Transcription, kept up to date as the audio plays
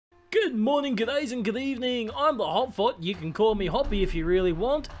Good morning, good days, and good evening. I'm the Hopfot. You can call me Hoppy if you really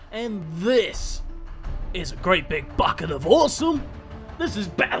want. And this is a great big bucket of awesome. This is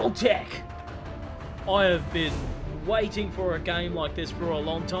Battletech. I have been waiting for a game like this for a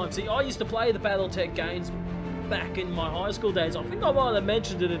long time. See, I used to play the Battletech games back in my high school days. I think I might have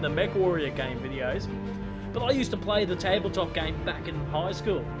mentioned it in the Mechwarrior game videos. But I used to play the tabletop game back in high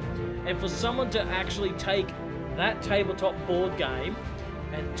school. And for someone to actually take that tabletop board game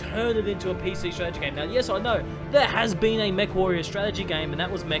and turn it into a PC strategy game. Now, yes, I know there has been a Mechwarrior strategy game, and that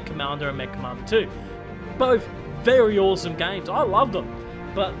was Mech Commander and Mech Commander 2. Both very awesome games. I love them.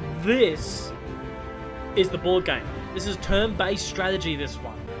 But this is the board game. This is turn-based strategy, this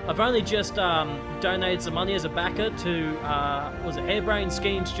one. I've only just donated some money as a backer to, was it Harebrained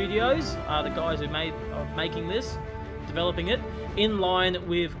Schemes Studios, the guys who are making this, developing it, in line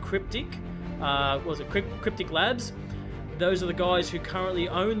with Cryptic Labs. Those are the guys who currently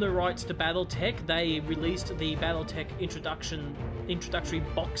own the rights to Battletech. They released the Battletech introductory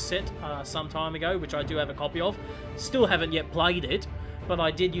box set some time ago, which I do have a copy of. Still haven't yet played it, but I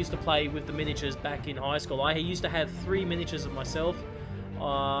did used to play with the miniatures back in high school. I used to have 3 miniatures of myself.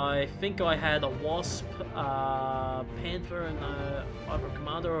 I think I had a Wasp, Panther, and either a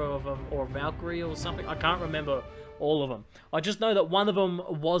Commander or a Valkyrie or something. I can't remember all of them. I just know that one of them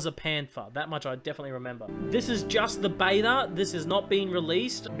was a Panther. That much I definitely remember. This is just the beta. This has not been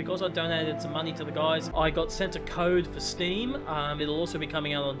released. Because I donated some money to the guys, I got sent a code for Steam. It'll also be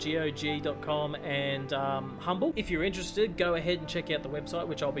coming out on GOG.com and Humble. If you're interested, go ahead and check out the website,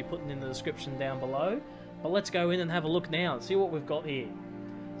 which I'll be putting in the description down below. But let's go in and have a look now and see what we've got here.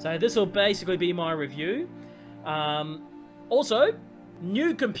 So this will basically be my review. Also,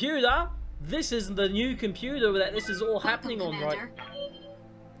 new computer. This is the new computer that this is all happening on, right?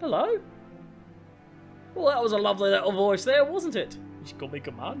 Hello? Well, that was a lovely little voice there, wasn't it? She called me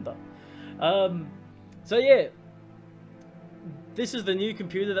Commander. So yeah, this is the new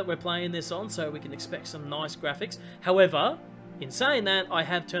computer that we're playing this on, so we can expect some nice graphics. However, in saying that, I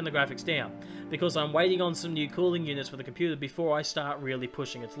have turned the graphics down because I'm waiting on some new cooling units for the computer before I start really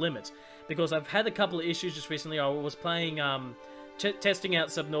pushing its limits. Because I've had a couple of issues just recently. I was playing testing out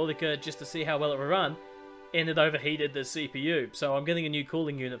Subnautica just to see how well it would run, and it overheated the CPU. So I'm getting a new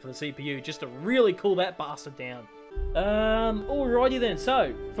cooling unit for the CPU just to really cool that bastard down. Alrighty then.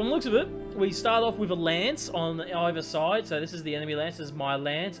 So from the looks of it, we start off with a lance on either side. So this is the enemy lance. This is my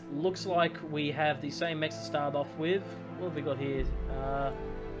lance. Looks like we have the same mechs to start off with. What have we got here?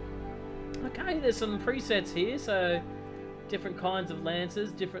 Okay, there's some presets here. So different kinds of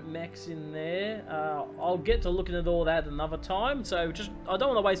lances, different mechs in there. I'll get to looking at all that another time, so I don't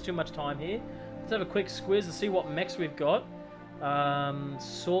want to waste too much time here. Let's have a quick squiz to see what mechs we've got.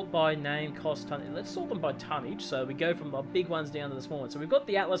 Sort by name, cost, tonnage. Let's sort them by tonnage, so we go from the big ones down to the small ones. So we've got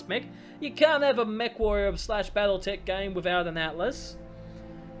the Atlas mech. You can't have a Mechwarrior / Battletech game without an Atlas.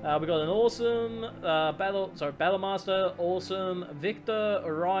 We got an awesome Battlemaster, awesome Victor,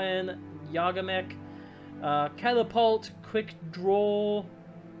 Orion, Yagamech, Catapult, Quick Draw,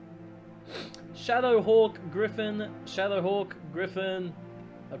 Shadowhawk, Griffin.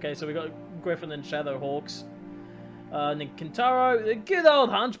 Okay, so we got Griffin and Shadowhawks. And then Kintaro, the good old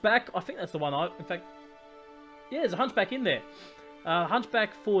Hunchback. I think that's the one in fact, yeah, there's a Hunchback in there.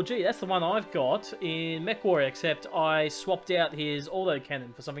 Hunchback 4G, that's the one I've got in Mechwarrior, except I swapped out his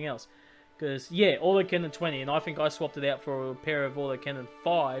autocannon for something else. Because, yeah, autocannon 20, and I think I swapped it out for a pair of autocannon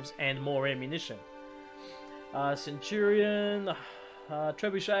 5s and more ammunition. Centurion,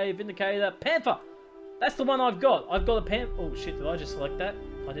 Trebuchet, Vindicator, Panther! That's the one I've got. I've got a Panther. Oh shit, did I just select that?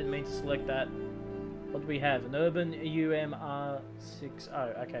 I didn't mean to select that. What do we have? An Urban UMR60.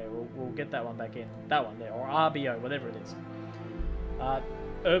 Okay, we'll get that one back in. That one there, or RBO, whatever it is.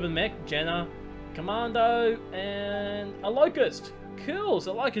 Urban Mech, Jenna, Commando, and a Locust. Cool,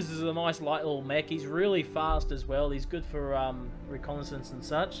 so Locust is a nice light little mech. He's really fast as well. He's good for reconnaissance and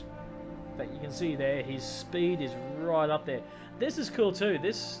such. But you can see there, his speed is right up there. This is cool too.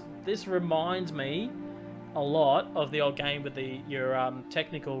 This reminds me a lot of the old game with your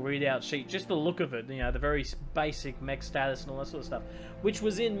technical readout sheet. Just the look of it, you know, the very basic mech status and all that sort of stuff, which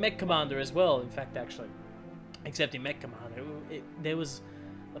was in Mech Commander as well. In fact, actually, except in Mech Commander, there was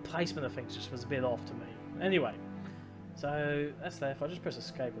the placement of things just was a bit off to me. Anyway, so that's that. If I just press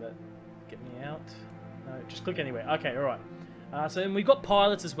escape, will that get me out? No, just click anywhere. Okay, all right. So then we've got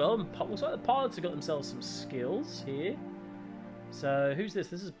pilots as well. Looks like the pilots have got themselves some skills here. So who's this?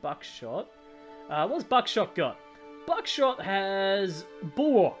 This is Buckshot. What's Buckshot got? Buckshot has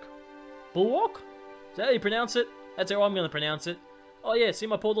Bulwark. Bulwark? Is that how you pronounce it? That's how I'm going to pronounce it. Oh yeah, see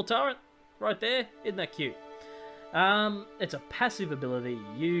my portal turret? Right there? Isn't that cute? It's a passive ability.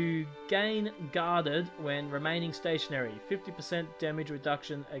 You gain guarded when remaining stationary. 50% damage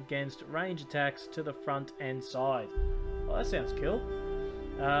reduction against range attacks to the front and side. Oh, that sounds cool.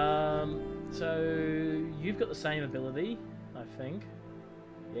 So you've got the same ability, I think.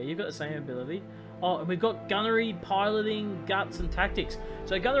 Yeah, you've got the same ability. Oh, and we've got gunnery, piloting, guts, and tactics.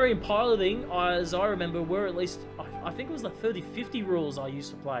 So gunnery and piloting, as I remember, were at least, I think it was the 30-50 rules I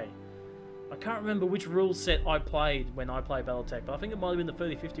used to play. I can't remember which rule set I played when I played Battletech, but I think it might have been the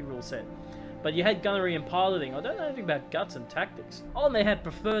 30-50 rule set. But you had gunnery and piloting. I don't know anything about guts and tactics. Oh, and they had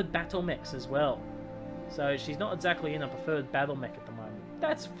preferred battle mechs as well. So she's not exactly in a preferred battle mech at the moment.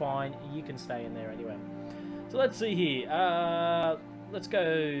 That's fine. You can stay in there anyway. So let's see here. Let's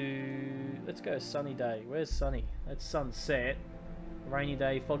go sunny day. Where's sunny? That's sunset. Rainy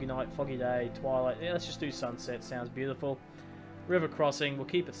day, foggy night, foggy day, twilight. Yeah, let's just do sunset. Sounds beautiful. River crossing. We'll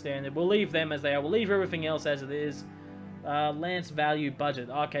keep it standard. We'll leave them as they are. We'll leave everything else as it is. Lance value budget.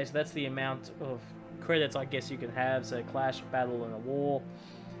 Okay, so that's the amount of credits I guess you can have. So clash, battle, and a war.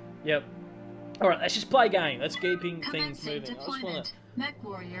 Yep. Alright, let's just play a game. Let's keep things moving. I just want to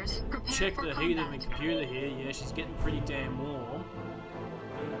Mechwarriors, check the heat of the computer here. Yeah, she's getting pretty damn warm.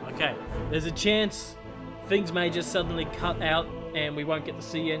 Okay, there's a chance things may just suddenly cut out and we won't get to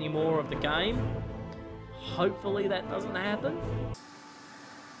see any more of the game. Hopefully that doesn't happen.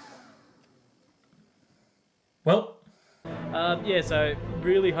 Well, yeah, so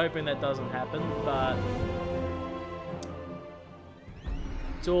really hoping that doesn't happen, but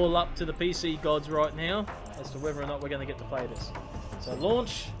it's all up to the PC gods right now as to whether or not we're going to get to play this. So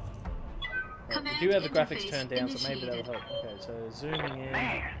launch. Well, we do have the graphics turned down, so maybe that'll help. Okay, so zooming in.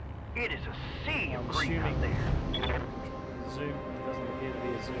 Man, it is a sea of green assuming out there. Zoom. It doesn't appear to be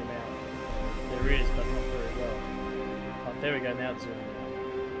a zoom out. There is, but not very well. Oh, there we go. Now it's zooming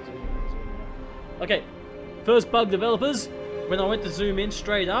out. Zooming in, zooming out. Okay, first bug, developers. When I went to zoom in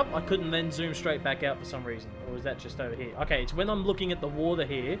straight up, I couldn't then zoom straight back out for some reason. Or was that just over here? Okay, it's when I'm looking at the water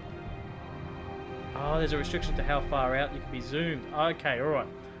here. Oh, there's a restriction to how far out you can be zoomed. Okay, alright.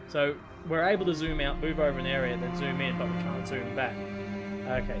 So, we're able to zoom out, move over an area, then zoom in, but we can't zoom back.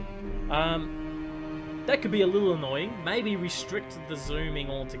 Okay. That could be a little annoying. Maybe restrict the zooming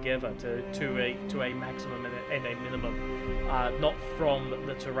altogether to a maximum and a minimum. Not from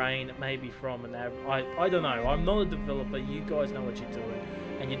the terrain, maybe from an average. I don't know. I'm not a developer. You guys know what you're doing.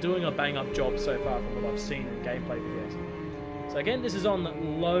 And you're doing a bang-up job so far from what I've seen in gameplay videos. So again, this is on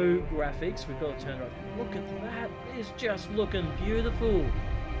low graphics. We've got it turned right. Look at that. It's just looking beautiful.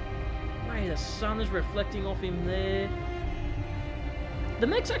 Hey, the sun is reflecting off him there. The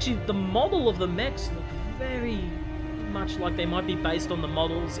mechs actually, the model of the mechs look very much like they might be based on the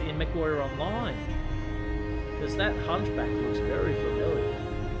models in Mechwarrior Online. Because that hunchback looks very familiar.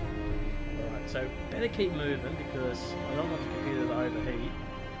 Alright, so better keep moving because I don't want the computer to overheat.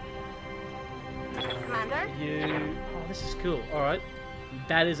 Commander? Oh, this is cool. Alright.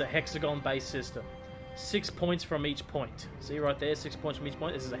 That is a hexagon-based system. 6 points from each point. See right there, 6 points from each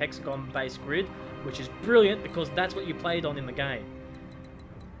point. This is a hexagon-based grid, which is brilliant because that's what you played on in the game.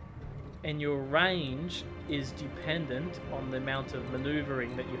 And your range is dependent on the amount of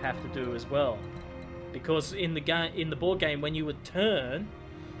maneuvering that you have to do as well. Because in the board game, when you would turn,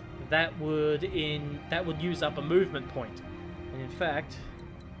 that would use up a movement point. And in fact,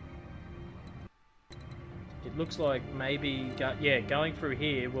 it looks like maybe going through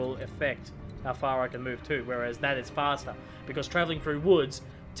here will affect how far I can move too, whereas that is faster because traveling through woods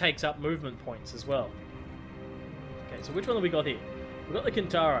takes up movement points as well. Okay, so which one have we got here? We've got the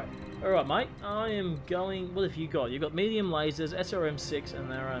Kintaro. Alright, mate, I am going... What have you got? You've got medium lasers, SRM6, and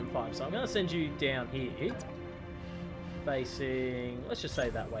RM5. So I'm going to send you down here. Facing... Let's just say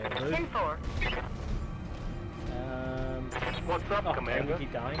that way. What's up, Commander? We'll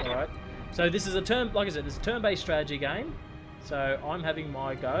keep going, alright. So this is a turn... Like I said, this is a turn-based strategy game. So I'm having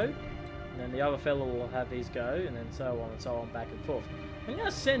my go. And then the other fellow will have his go. And then so on, back and forth. I'm going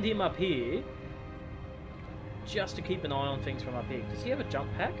to send him up here. Just to keep an eye on things from up here. Does he have a jump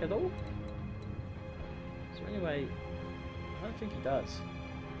pack at all? Is there any way... I don't think he does.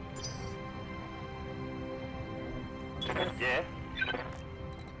 Yeah?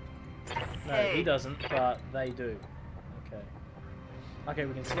 No, he doesn't, but they do. Okay. Okay,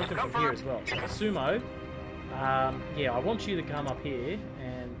 we can select him from here as well. So, Sumo, yeah, I want you to come up here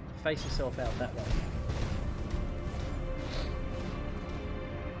and face yourself out that way.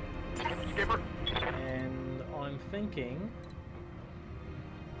 Skipper? And I'm thinking...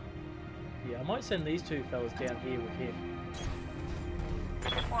 Yeah, I might send these two fellas down here with him.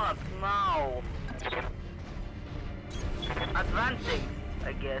 What now? Advancing,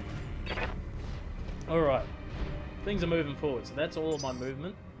 I guess. Alright. things are moving forward. So that's all of my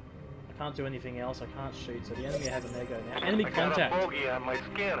movement. I can't do anything else. I can't shoot. So the enemy have an echo now. Enemy contact. I got a bogey on my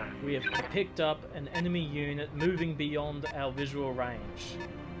scanner. We have picked up an enemy unit moving beyond our visual range.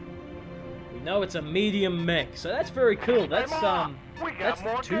 We know it's a medium mech, so that's very cool. That's more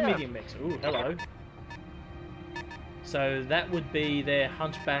two gas. medium mechs. Ooh, hello. So that would be their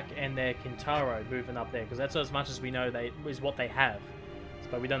Hunchback and their Kintaro moving up there, because that's as much as we know is what they have.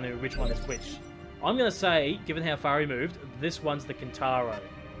 But we don't know which one is which. I'm gonna say, given how far he moved, this one's the Kintaro.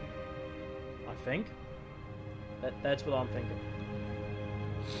 I think. That's what I'm thinking.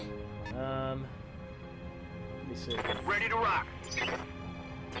 Let me see. Ready to rock.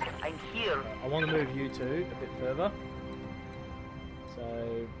 I'm here. I want to move you two a bit further. So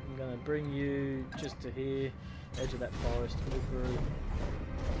I'm gonna bring you just to here, edge of that forest, move through.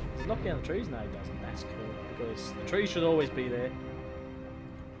 Does it knock down the trees? No, it doesn't. That's cool, because the trees should always be there.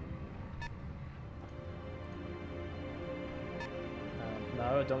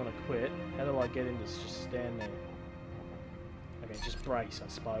 No, I don't want to quit. How do I get him to just stand there? Okay, just brace, I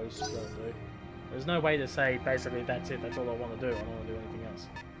suppose. That'll do. There's no way to say, basically, that's it. That's all I want to do. I don't want to do anything else.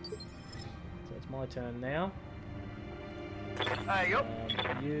 So it's my turn now.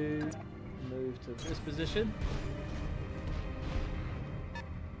 You move to this position.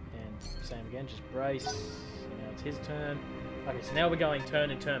 And same again, just brace. So now it's his turn. Okay, so now we're going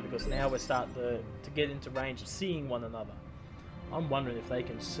turn and turn, because now we're starting to get into range of seeing one another. I'm wondering if they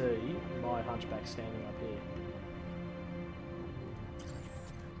can see my Hunchback standing up here.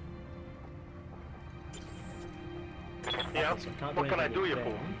 Yeah, Okay, so I can't what can I anything do you with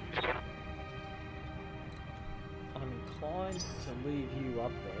for? them. I'm inclined to leave you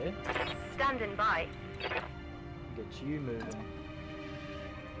up there. Standing by. Get you moving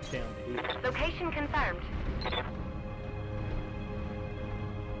down to here. Location confirmed.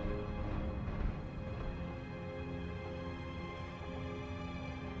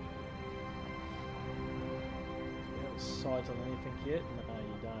 Sight on anything yet? No,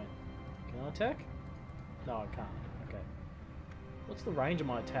 you don't. Can I attack? No, I can't. Okay. What's the range of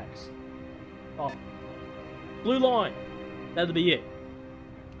my attacks? Oh, blue line. That'll be it.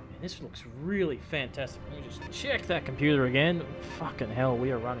 Man, this looks really fantastic. Let me just check that computer again. Fucking hell,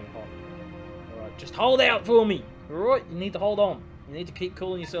 we are running hot. Alright, just hold out for me. Alright, you need to hold on. You need to keep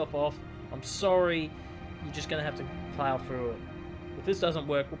cooling yourself off. I'm sorry. You're just going to have to plow through it. If this doesn't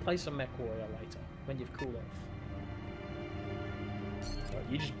work, we'll play some Mechwarrior later, when you've cooled off.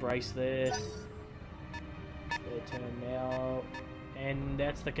 You just brace there. Their turn now. And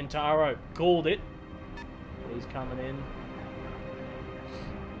that's the Kintaro. Called it. He's coming in.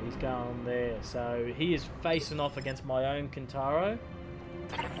 He's going there. So he is facing off against my own Kintaro.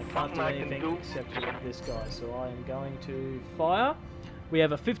 I can't do anything except with this guy. So I am going to fire. We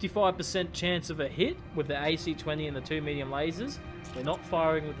have a 55% chance of a hit with the AC-20 and the 2 medium lasers. We're not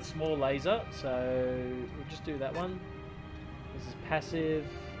firing with the small laser. So we'll just do that one. This is passive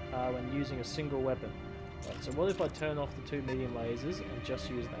when using a single weapon. Right, so what if I turn off the 2 medium lasers and just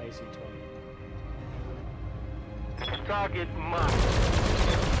use the AC-20? Target marked. Is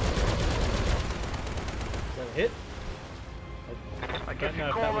that a hit? I don't guess know you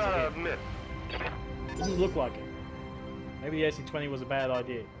if that call was a that a hit. miss. Doesn't look like it. Maybe the AC-20 was a bad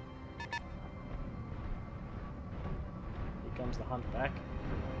idea. Here comes the Hunchback.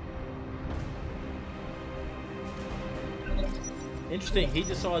 Interesting, he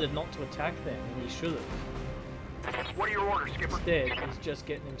decided not to attack them, and he should have. What are your orders, Skipper? Instead, he's just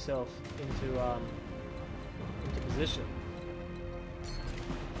getting himself into position.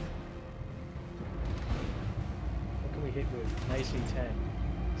 What can we hit with? An AC-10.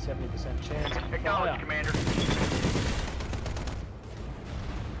 70% chance. Acknowledge, Fire. Commander. So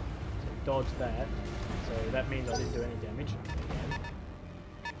dodge that. So that means I didn't do any damage. Again.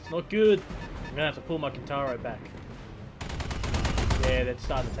 It's not good. I'm gonna have to pull my Kintaro back. Yeah, they're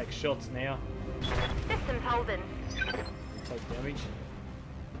starting to take shots now. Systems holding. Take damage.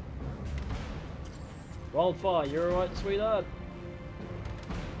 Wildfire, you're alright, sweetheart?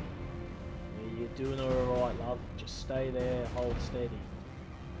 Yeah, you're doing alright, love. Just stay there, hold steady.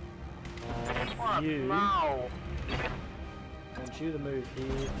 What You, now? I want you to move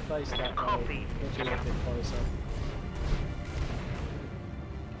here, face that way, Copy. get you a bit closer.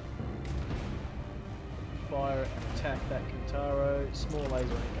 Fire and attack that Kintaro. Small laser ain't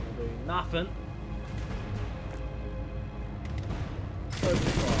gonna do nothing. Open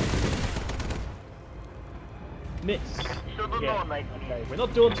fire. Miss. Should've Yeah, known, mate. okay, we're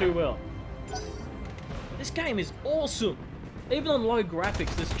not doing too well. This game is awesome. Even on low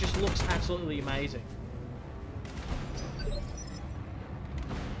graphics, this just looks absolutely amazing.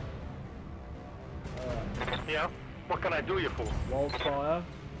 Yeah? What can I do you for? Wildfire.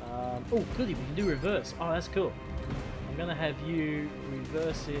 Oh, goody, we can do reverse. Oh, that's cool. I'm going to have you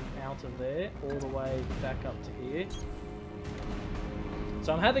reverse it out of there, all the way back up to here.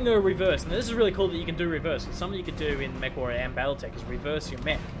 So I'm having a reverse, and this is really cool that you can do reverse. It's something you could do in Mechwarrior and Battletech is reverse your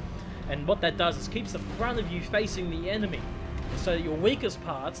mech. And what that does is keeps the front of you facing the enemy, so that your weakest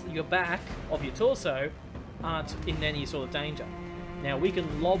parts, your back of your torso, aren't in any sort of danger. Now we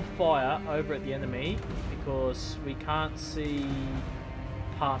can lob fire over at the enemy because we can't see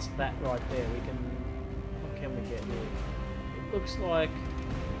past that right there. We can... What can we get here? It looks like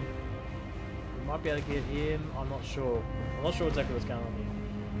we might be able to get him. I'm not sure. I'm not sure exactly what's going on here.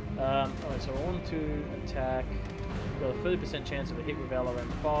 Alright, so I want to attack. We've got a 30% chance of a hit with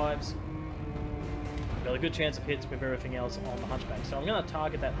LRM5s. We've got a good chance of hits with everything else on the Hunchback. So I'm going to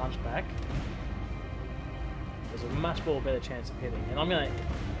target that Hunchback. There's a much more better chance of hitting. And I'm going to...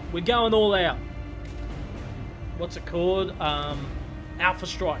 We're going all out. What's it called? Alpha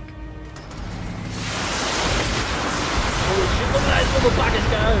Strike. Holy shit, look at those little buggers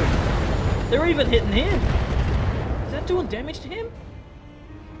go! They're even hitting him! Is that doing damage to him?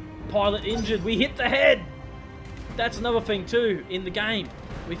 Pilot injured, we hit the head! That's another thing too, in the game.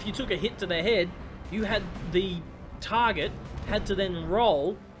 If you took a hit to the head, you had the target had to then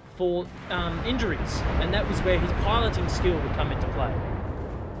roll for injuries. And that was where his piloting skill would come into play.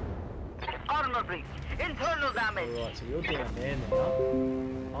 Armor breach. Internal damage. Alright, so you're down there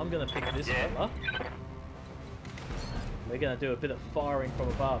now. I'm going to pick this fella. We're going to do a bit of firing from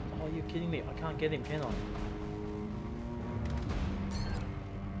above. Oh, you're kidding me. I can't get him, can I?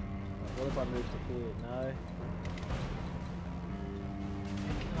 What if I move to here? No.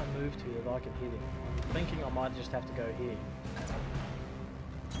 Where can I move to that I can hit him? I'm thinking I might just have to go here.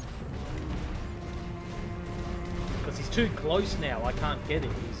 Because he's too close now. I can't get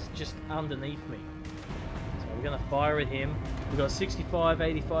him. He's just underneath me. So we're going to fire at him. We've got 65,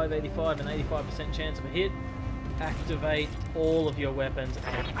 85, 85, and 85% chance of a hit. Activate all of your weapons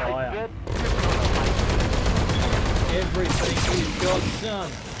and fire. Everything you've got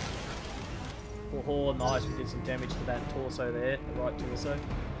done. Oh, nice. We did some damage to that torso there, the right torso.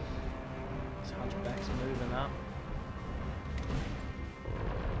 These Hunchbacks are moving up.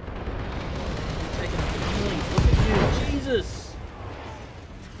 Taking up the healing. Look at you. Jesus!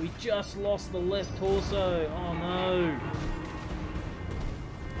 We just lost the left torso. Oh no.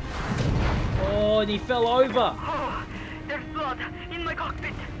 Oh, and he fell over. Oh, there's blood in my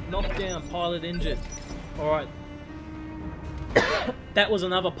cockpit. Knocked down, pilot injured. Alright. That was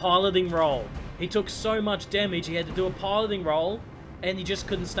another piloting roll. He took so much damage, he had to do a piloting roll, and he just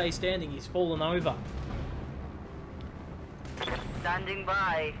couldn't stay standing. He's fallen over. Standing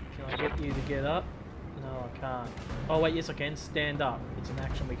by. Can I get you to get up? No, I can't. Oh, wait, yes, I can. Stand up. It's an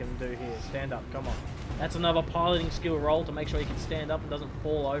action we can do here. Stand up, come on. That's another piloting skill roll to make sure he can stand up and doesn't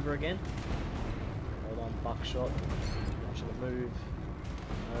fall over again. Hold on, buckshot. I want you to move.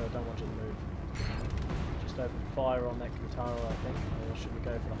 No, I don't want you to move. Just open fire on that Kintaro, I think. Or should we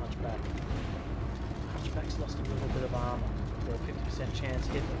go for the Hunchback? Hunchback's lost a little bit of armor. We've got a 50% chance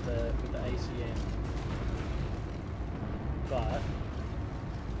hit with the ACM. But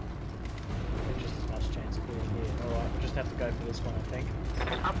there's just as much chance of hitting here. Alright, we'll just have to go for this one, I think.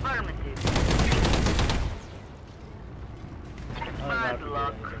 Affirmative. I don't know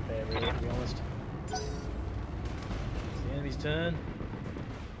if we did anything there, really, to be honest. It's the enemy's turn.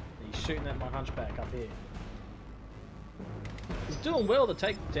 He's shooting at my Hunchback up here. He's doing well to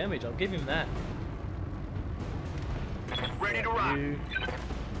take damage, I'll give him that. Ready to rock.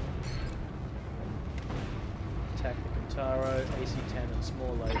 Attack the Kintaro, AC-10 and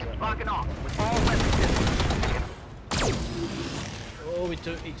small laser. Locking off with all weapons. Oh, he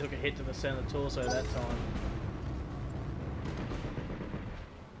took a hit to the center torso that time.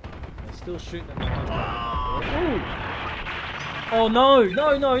 They're still shooting at my Hunchback. Ooh! Oh no,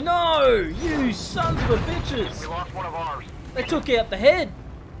 no, no, no! You sons of a bitches! We lost one of ours. They took out the head!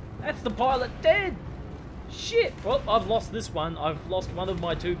 That's the pilot dead! Shit! Well, I've lost this one. I've lost one of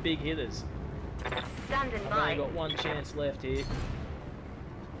my two big hitters. Standing I've by. only got one chance left here.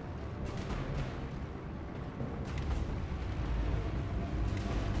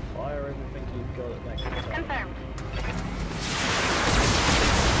 Fire everything you've got at that container. Confirmed.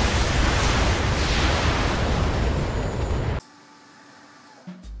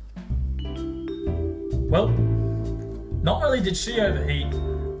 Well, not only did she overheat,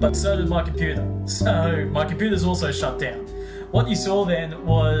 but so did my computer. So my computer's also shut down. What you saw then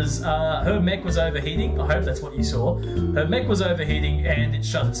was her mech was overheating. I hope that's what you saw. Her mech was overheating and it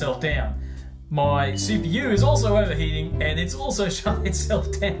shut itself down. My CPU is also overheating and it's also shut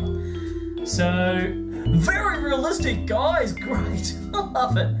itself down. So Very realistic, guys. Great. I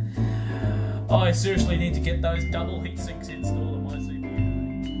love it. I seriously need to get those double heat sinks installed on my CPU.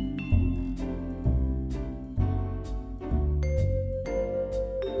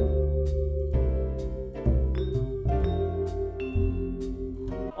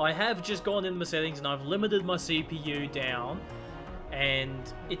 I have just gone into my settings and I've limited my CPU down, and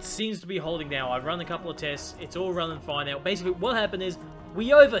it seems to be holding now. I've run a couple of tests, it's all running fine now. Basically what happened is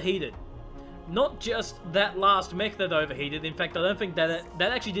we overheated. Not just that last mech that overheated, in fact I don't think that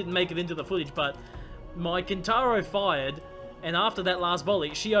actually didn't make it into the footage, but my Kintaro fired, and after that last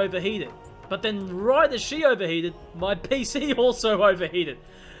volley she overheated. But then right as she overheated, my PC also overheated.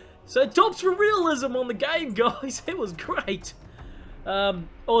 So tops for realism on the game, guys. It was great.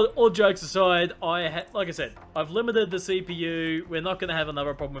 All jokes aside, like I said, I've limited the CPU. We're not going to have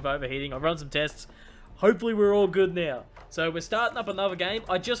another problem with overheating. I've run some tests. Hopefully we're all good now. So we're starting up another game.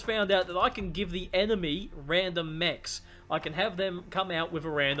 I just found out that I can give the enemy random mechs. I can have them come out with a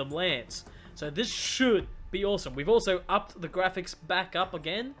random lance. So this should be awesome. We've also upped the graphics back up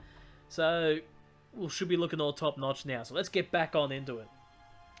again. So we should be looking all top notch now. So let's get back on into it.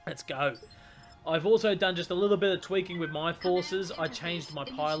 Let's go. I've also done just a little bit of tweaking with my forces. I changed my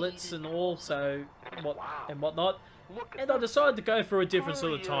pilots and all, so whatnot. And I decided to go for a different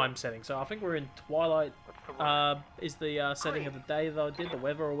sort of time setting. So I think we're in Twilight, is the setting of the day that I did, the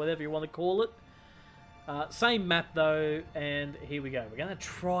weather or whatever you want to call it. Same map though, and here we go. We're going to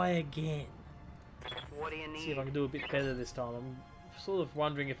try again. What do you need? See if I can do a bit better this time. I'm sort of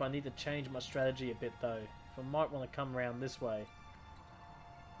wondering if I need to change my strategy a bit though. If I might want to come around this way.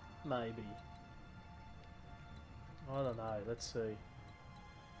 Maybe. I don't know, let's see. What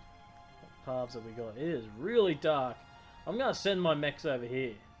paths have we got? It is really dark. I'm going to send my mechs over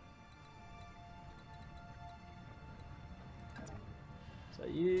here. So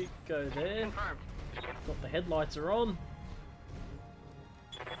you go there. Confirmed. Got the headlights are on.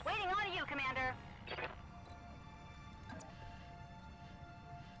 Waiting on you, Commander.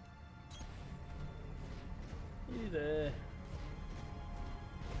 You there.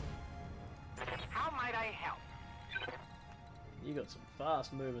 How might I help? You got some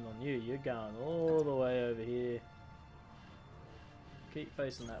fast movement on you. You're going all the way over here. Keep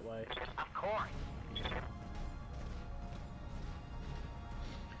facing that way. Of course.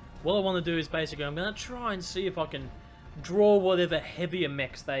 What I want to do is basically I'm going to try and see if I can draw whatever heavier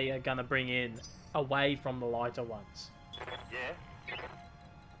mechs they are going to bring in away from the lighter ones. Yeah.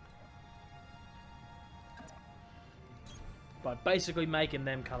 By basically making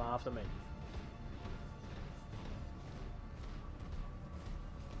them come after me.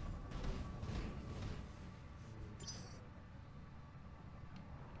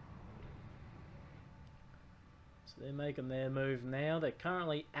 They're making their move now. They're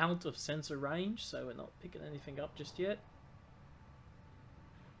currently out of sensor range, so we're not picking anything up just yet.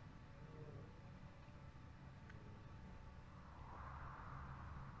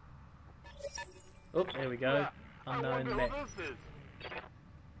 Oh, there we go. Unknown mech.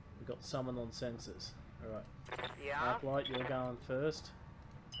 We've got someone on sensors. Alright. Yeah. MacLeod, you're going first.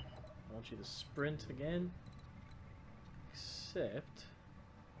 I want you to sprint again. Except,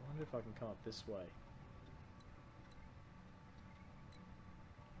 I wonder if I can come up this way.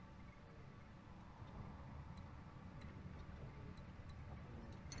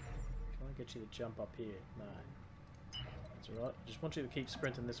 Get you to jump up here. No. That's alright. Just want you to keep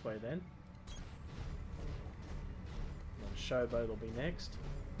sprinting this way then. And Showboat will be next.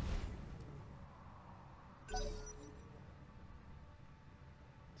 Let's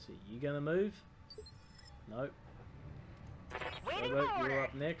see, you gonna move? Nope. Showboat, you're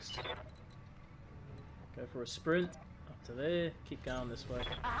up next. Go for a sprint. Up to there. Keep going this way.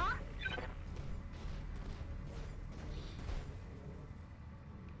 Uh-huh.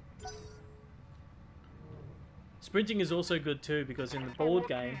 Sprinting is also good too, because in the board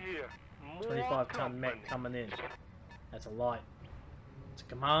game, 25-ton mech coming in. That's a light. It's a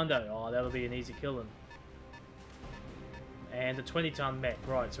commando. Oh, that'll be an easy killing. And a 20-ton mech.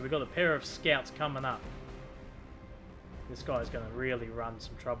 Right, so we've got a pair of scouts coming up. This guy's going to really run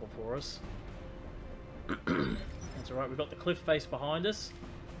some trouble for us. That's alright, we've got the cliff face behind us.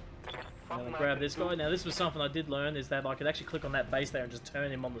 I'm going to grab this guy. Now this was something I did learn, is that I could actually click on that base there and just turn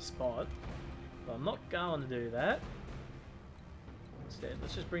him on the spot. But I'm not going to do that. Instead,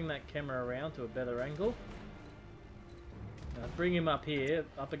 let's just bring that camera around to a better angle. Now bring him up here,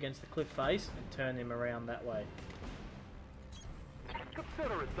 up against the cliff face, and turn him around that way.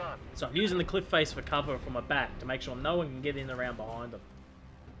 Consider it done. So I'm using the cliff face for cover from my back to make sure no one can get in around behind them.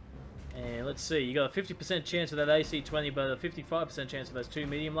 And let's see, you got a 50% chance of that AC-20, but a 55% chance of those two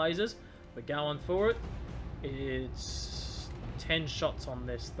medium lasers. We're going for it. It's 10 shots on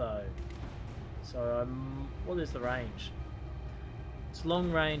this though. So what is the range? It's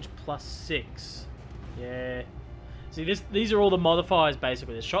long range plus 6. Yeah. See, these are all the modifiers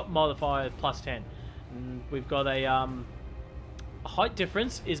basically. The shot modifier plus 10. And we've got a height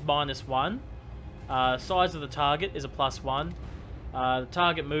difference is -1. Size of the target is a +1. The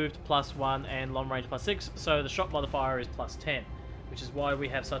target moved +1 and long range +6. So the shot modifier is +10, which is why we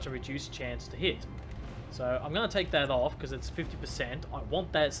have such a reduced chance to hit. So I'm going to take that off because it's 50%. I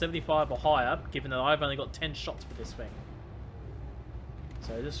want that 75 or higher, given that I've only got 10 shots with this thing.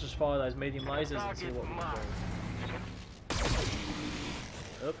 So let's just fire those medium lasers and see what we can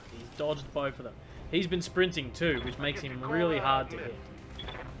do. Oop, he's dodged both of them. He's been sprinting too, which makes him really hard to hit.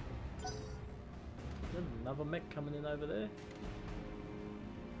 There's another mech coming in over there.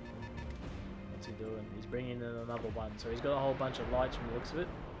 What's he doing? He's bringing in another one. So he's got a whole bunch of lights from the looks of it.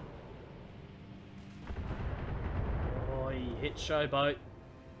 Oh, he hit Showboat.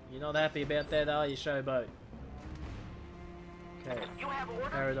 You're not happy about that, are you, Showboat? Okay,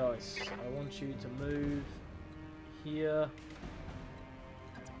 Paradise. I want you to move here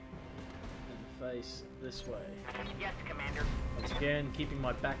and face this way. Yes, Commander. Once again, keeping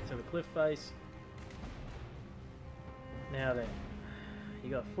my back to the cliff face. Now then,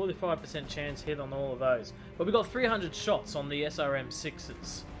 you got a 45% chance hit on all of those. But we got 300 shots on the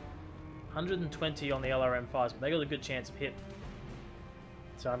SRM-6s. 120 on the LRM-5s, but they got a good chance of hit.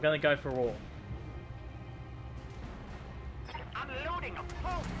 So I'm going to go for all. I'm loading a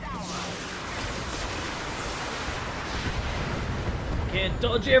full tower. Can't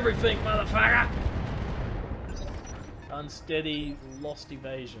dodge everything, motherfucker! Unsteady, lost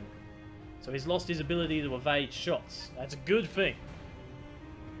evasion. So he's lost his ability to evade shots. That's a good thing.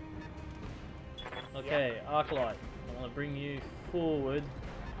 Okay, Arclight. I want to bring you forward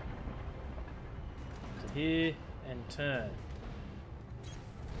to here and turn.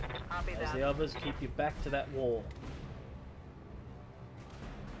 As the others, keep your back to that wall.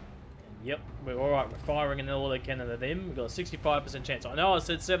 And yep, we're alright. We're firing an auto cannon at him. We've got a 65% chance. I know I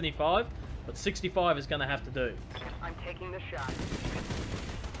said 75, but 65 is going to have to do. I'm taking the shot.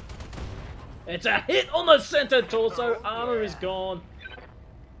 It's a hit on the center torso. Armor is gone.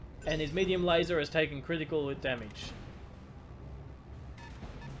 And his medium laser has taken critical damage.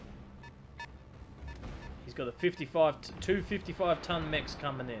 He's got a 2 55-ton mechs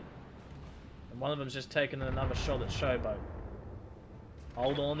coming in. And one of them's just taken another shot at Showboat.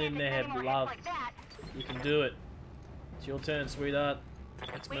 Hold on in there, love. You can do it. It's your turn, sweetheart.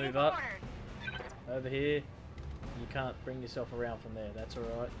 Let's move up. Over here. You can't bring yourself around from there. That's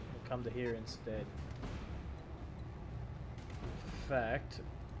alright. We'll come to here instead. In fact...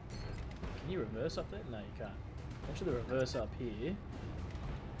 Can you reverse up there? No, you can't. I want you to reverse up here.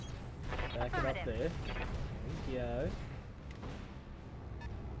 Back it up there. Thank you.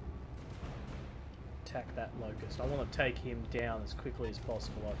 Attack that locust. I want to take him down as quickly as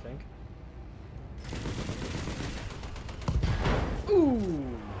possible, I think.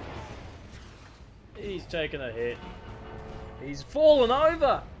 Ooh! He's taken a hit. He's fallen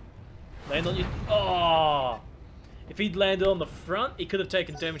over! Land on you. Oh! If he'd landed on the front, he could have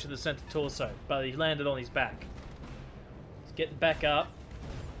taken damage to the center torso, but he landed on his back. He's getting back up.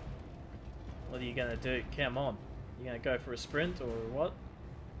 What are you going to do? Come on. You going to go for a sprint or what?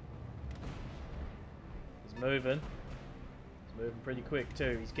 He's moving. He's moving pretty quick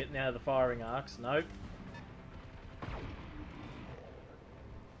too. He's getting out of the firing arcs. Nope.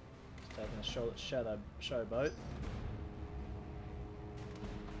 He's taking a shot at Showboat.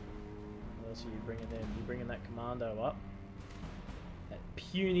 What else are you bringing in? You bringing that commando up? That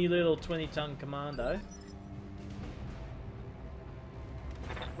puny little 20-ton commando.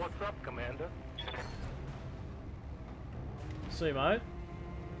 What's up, Commander? Sumo, I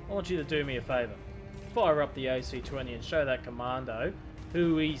want you to do me a favour. Fire up the AC-20 and show that commando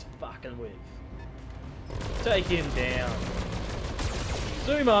who he's fucking with. Take him down.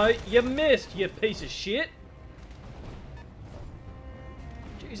 Sumo, you missed, you piece of shit.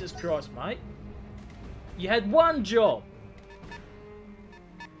 Jesus Christ, mate. You had one job.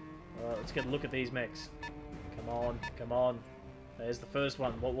 Alright, let's get a look at these mechs. Come on, come on. There's the first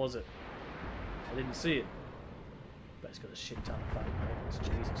one. What was it? I didn't see it. But it's got a shit ton of fucking weapons.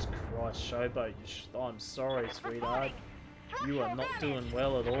 Jesus Christ, Showboat. I'm sorry, sweetheart. You are not doing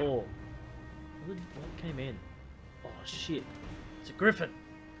well at all. What came in? Oh, shit. It's a Griffin.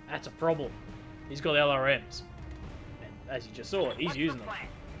 That's a problem. He's got LRMs. And as you just saw, he's using them.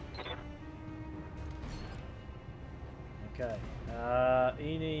 Okay.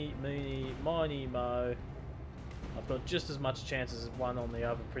 Eeny, meeny, miny, mo. I've got just as much chances as one on the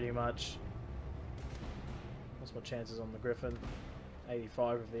other, pretty much. What's my chances on the Griffin?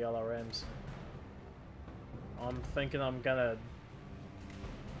 85 of the LRMs. I'm thinking I'm gonna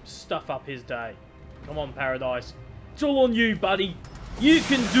stuff up his day. Come on, Paradise. It's all on you, buddy. You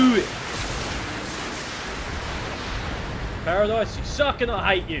can do it. Paradise, you suck and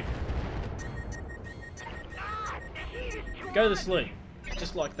I hate you. Go to sleep.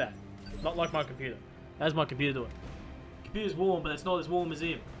 Just like that. Not like my computer. How's my computer doing? Computer's warm, but it's not as warm as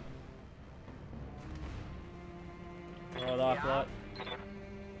him. Alright, Arclight.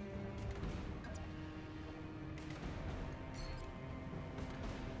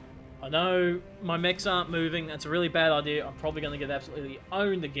 I know my mechs aren't moving. That's a really bad idea. I'm probably going to get absolutely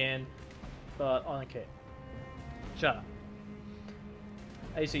owned again, but I don't care. Shut up.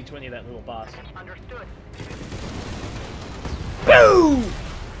 AC-20, that little bastard. Understood. Boom!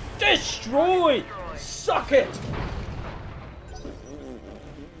 Destroyed! Suck it!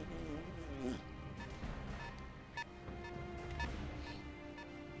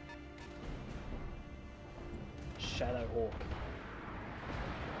 Shadowhawk.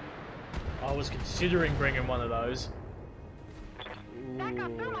 I was considering bringing one of those. Ooh,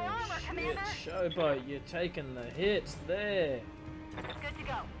 shit, Showboat, you're taking the hits there. Good to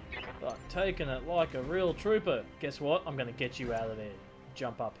go. Like, taking it like a real trooper. Guess what? I'm gonna get you out of there.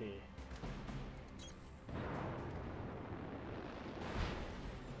 Jump up here.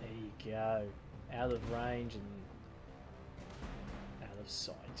 There you go. Out of range and out of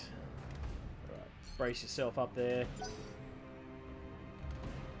sight. Right, brace yourself up there.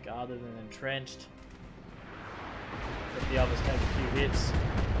 Guarded and entrenched. Let the others take a few hits.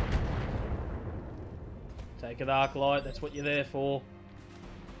 Take it, Arclight. That's what you're there for.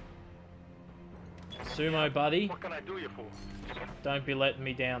 Sumo, buddy. What can I do you for? Don't be letting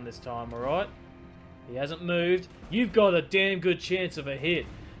me down this time, alright? He hasn't moved. You've got a damn good chance of a hit.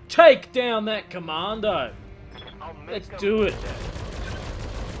 Take down that commando. Let's do it.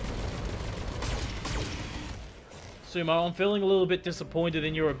 Sumo, I'm feeling a little bit disappointed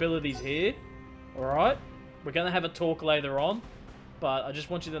in your abilities here. Alright? We're going to have a talk later on. But I just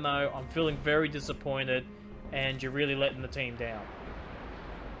want you to know I'm feeling very disappointed and you're really letting the team down.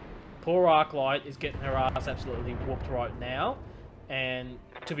 Poor Arclight is getting her ass absolutely whooped right now. And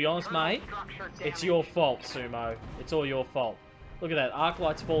to be honest, mate, it's your fault, Sumo. It's all your fault. Look at that.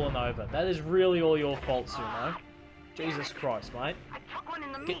 Arclight's fallen over. That is really all your fault, Sumo. Jesus Christ, mate.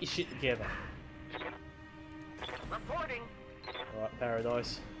 Get your shit together. Reporting. Alright,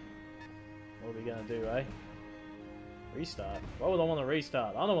 Paradise. What are we going to do, eh? Restart? Why would I want to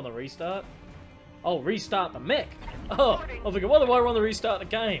restart? I don't want to restart. Oh, restart the mech. Oh, I was thinking, why do I want to restart the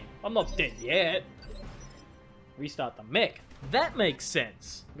game? I'm not dead yet. Restart the mech. That makes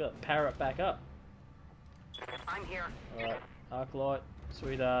sense. We've got to power it back up. I'm here. Alright, Arclight,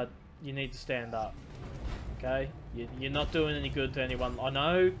 sweetheart, you need to stand up. Okay? You're not doing any good to anyone. I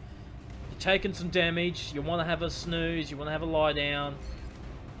know you're taking some damage. You want to have a snooze. You want to have a lie down.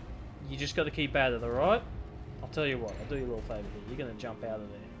 You just got to keep at it, alright? I'll tell you what. I'll do you a little favour here. You're going to jump out of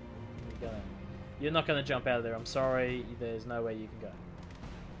there. You're not going to jump out of there. I'm sorry. There's no way you can go.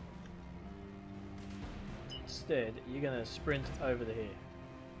 Instead, you're going to sprint over to here.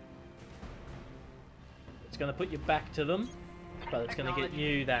 It's going to put you back to them, but it's going to get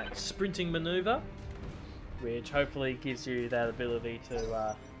you that sprinting maneuver, which hopefully gives you that ability to, you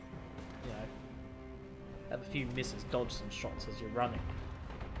know, have a few misses, dodge some shots as you're running.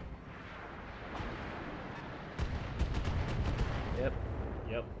 Yep,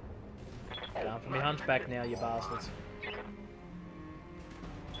 yep. Down from your hunchback now, you bastards.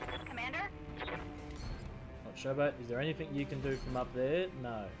 Commander? Not Showboat, is there anything you can do from up there?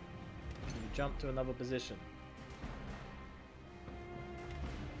 No. Can you jump to another position?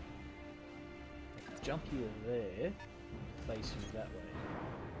 Jump you there, face you that way.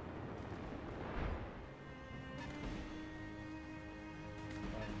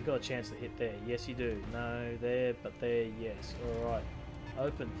 Right, you got a chance to hit there. Yes, you do. No, there, but there, yes. Alright.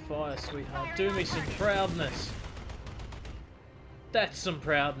 Open fire, sweetheart. Do me some proudness. That's some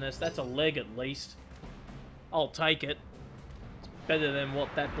proudness. That's a leg at least. I'll take it. It's better than what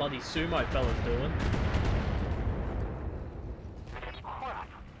that bloody sumo fella's doing. Crap.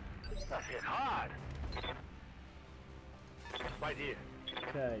 That hit hard. Right here.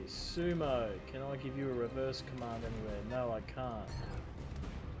 Okay, sumo. Can I give you a reverse command anywhere? No, I can't.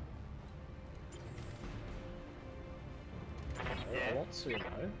 I want sumo.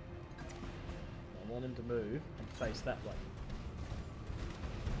 I want him to move and face that way.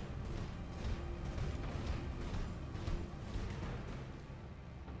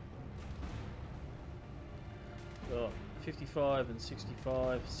 55 and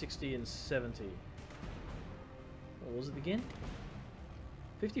 65, 60 and 70. What was it again?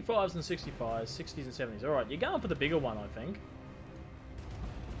 55s and 65s, 60s and 70s. Alright, you're going for the bigger one, I think.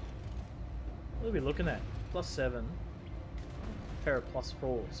 What are we looking at? +7. Pair of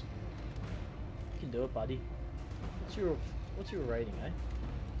 +4s. You can do it, buddy. What's your rating, eh?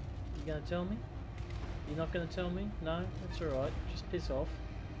 You gonna tell me? You're not gonna tell me? No? That's alright. Just piss off.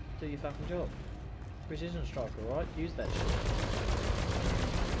 Do your fucking job. Precision strike, alright? Use that shit.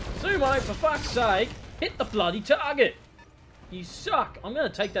 Sumo, for fuck's sake! Hit the bloody target! You suck! I'm gonna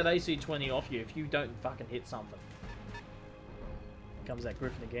take that AC-20 off you if you don't fucking hit something. Here comes that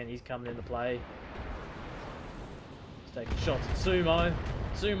Griffin again. He's coming into play. He's taking shots at Sumo.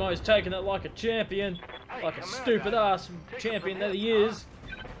 Sumo's taking it like a champion. Like a stupid ass champion that he is.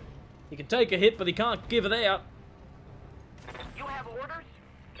 He can take a hit, but he can't give it out. You have orders?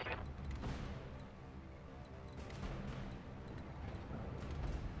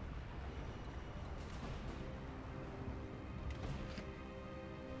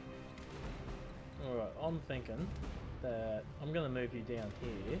 Alright, I'm thinking that I'm going to move you down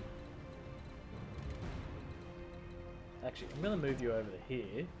here. Actually, I'm going to move you over to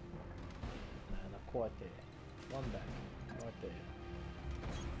here. No, not quite there. One back. Right there.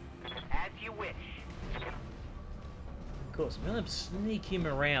 As you wish. Of course, I'm going to sneak him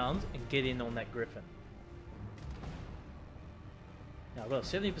around and get in on that Griffin. Now, I've got a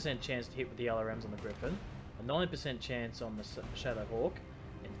 70% chance to hit with the LRMs on the Griffin, a 9% chance on the Shadowhawk,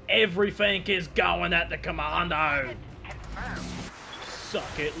 and everything is going at the Commando!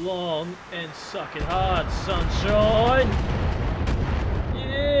 Suck it long and suck it hard, sunshine!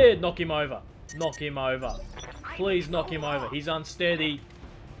 Yeah! Knock him over. Knock him over. Please knock him over. He's unsteady.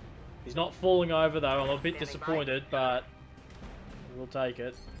 He's not falling over though. I'm a bit disappointed, but we'll take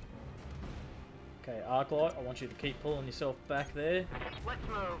it. Okay, Arclight, I want you to keep pulling yourself back there. Let's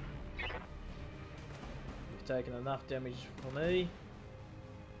move. You've taken enough damage for me.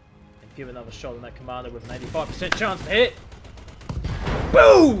 And give another shot on that commander with an 85% chance to hit.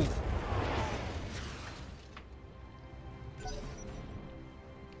 Boom!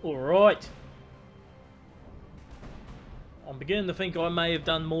 Alright. I'm beginning to think I may have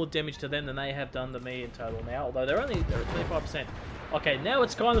done more damage to them than they have done to me in total now, although they're at 25%. Okay, now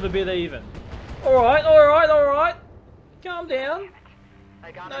it's kind of a bit even. Alright, alright, alright. Calm down.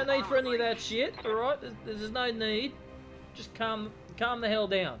 No need for any of that shit, alright? There's no need. Just calm the hell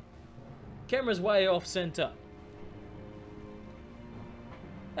down. Camera's way off center.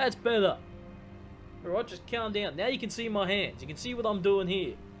 That's better. Alright, just calm down. Now you can see my hands. You can see what I'm doing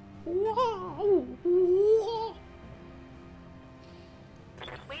here. Waiting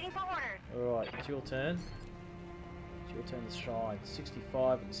for orders. Alright, it's your turn. It's your turn to shine.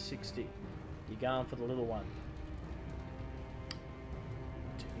 65 and 60. You're going for the little one.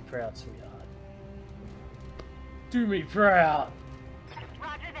 Do me proud, sweetheart. Do me proud!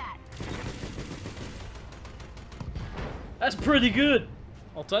 Roger that. That's pretty good!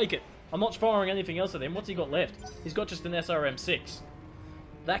 I'll take it. I'm not firing anything else at him. What's he got left? He's got just an SRM-6.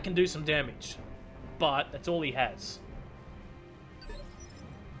 That can do some damage. But that's all he has.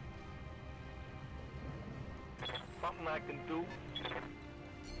 Something I can do.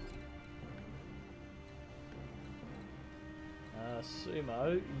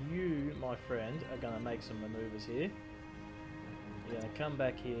 Sumo, you, my friend, are going to make some maneuvers here. You're going to come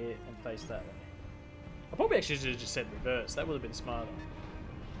back here and face that way. I probably actually should have just said reverse. That would have been smarter.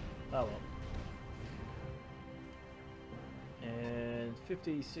 Oh well. And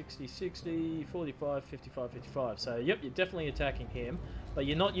 50, 60, 60, 45, 55, 55. So, yep, you're definitely attacking him. But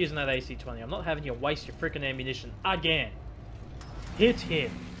you're not using that AC-20. I'm not having you waste your freaking ammunition again. Hit him.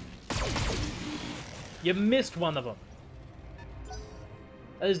 You missed one of them.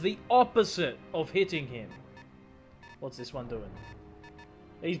 That is the opposite of hitting him. What's this one doing?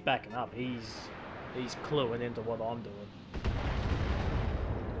 He's backing up. He's cluing into what I'm doing.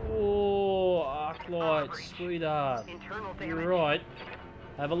 Oh, Arclight, sweetheart. You're right.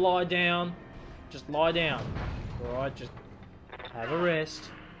 Have a lie down. Just lie down. Alright, just have a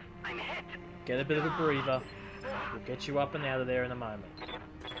rest. Get a bit of a breather. We'll get you up and out of there in a moment.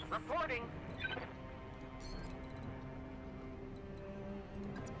 Reporting.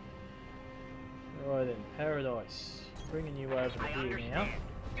 Alright then, Paradise. Bringing you over to here now.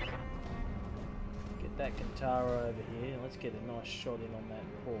 Get that Kintara over here, and let's get a nice shot in on that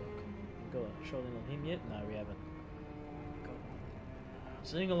Hawk. Got a shot in on him yet? No, we haven't. I'm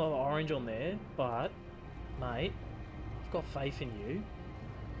seeing a lot of orange on there, but, mate, I've got faith in you.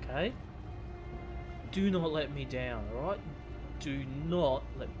 Okay? Do not let me down, alright? Do not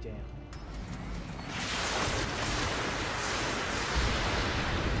let me down.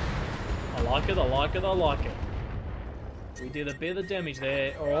 I like it, I like it, I like it. We did a bit of damage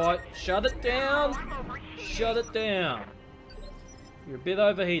there. Alright, shut it down. Shut it down. You're a bit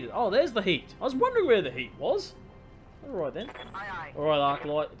overheated. Oh, there's the heat. I was wondering where the heat was. Alright then. Alright,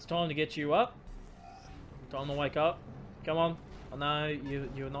 Arclight, it's time to get you up. Time to wake up. Come on. I know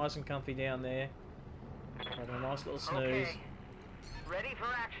you're nice and comfy down there. Having a nice little snooze. Okay. Ready for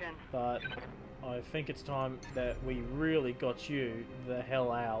action. But I think it's time that we really got you the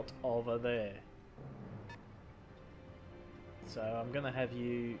hell out over there. So I'm going to have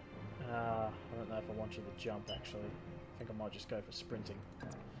you... I don't know if I want you to jump actually. I think I might just go for sprinting.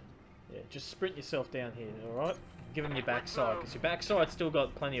 Yeah, just sprint yourself down here, alright? Give him your backside, because your backside's still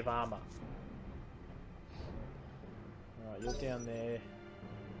got plenty of armour. Alright, you're down there.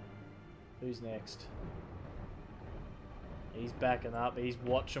 Who's next? He's backing up, he's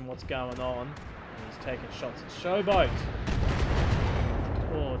watching what's going on. And he's taking shots at Showboat.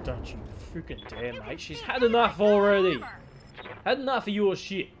 Oh, don't you freaking dare, mate. She's had enough already. Had enough of your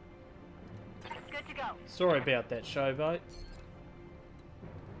shit. Good to go. Sorry about that, Showboat.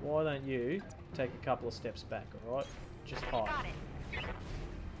 Why don't you take a couple of steps back, alright? Just hide. Got it.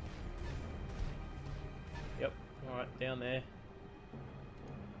 Yep, alright, down there.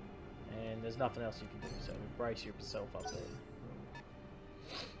 And there's nothing else you can do, so brace yourself up there.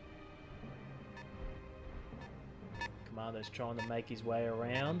 Commando's trying to make his way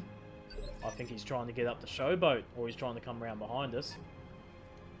around. I think he's trying to get up the Showboat, or he's trying to come around behind us.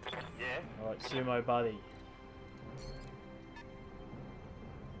 Yeah. Alright, Sumo buddy.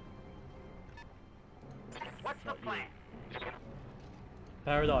 What's the plan?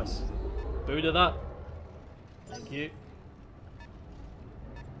 Paradise. Boot it up. Thank you.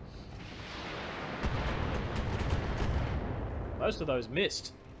 Most of those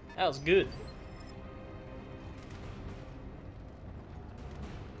missed. That was good.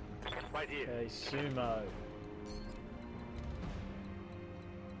 Right here. Okay, Sumo.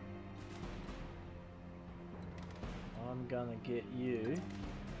 I'm gonna get you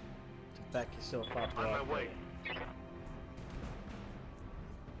to back yourself up On right my way. there.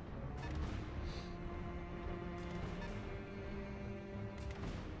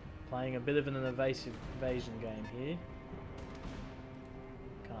 Playing a bit of an evasive evasion game here.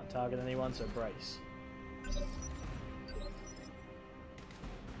 Can't target anyone, so brace.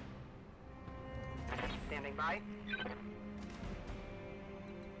 Standing by.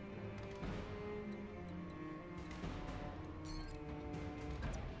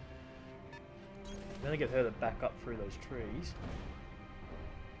 I'm gonna get her to back up through those trees.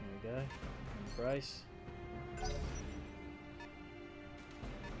 There we go. Brace.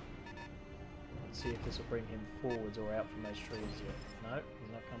 Let's see if this will bring him forwards or out from those trees yet. No,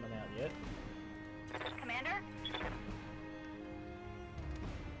 he's not coming out yet. Commander?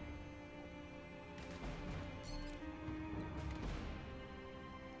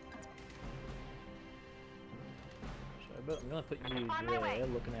 But I'm gonna put you On my there, way.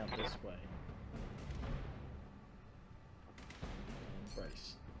 looking out this way. And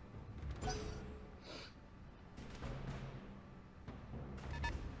brace.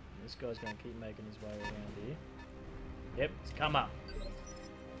 This guy's gonna keep making his way around here. Yep, it's come up.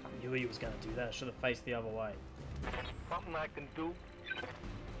 I knew he was gonna do that. I should have faced the other way. Something I can do.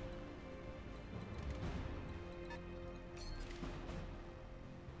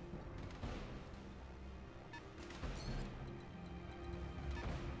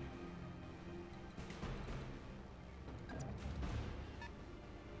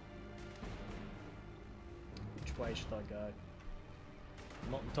 Which way should I go?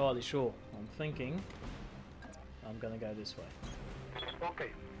 I'm not entirely sure. I'm thinking I'm gonna go this way. Okay,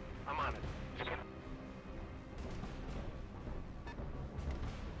 I'm on it.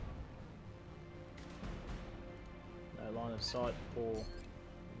 No line of sight or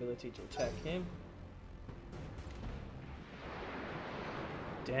ability to attack him.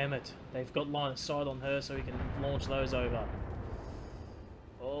 Damn it. They've got line of sight on her so we can launch those over.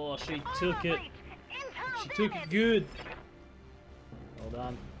 Oh, she took it. She took it good. Well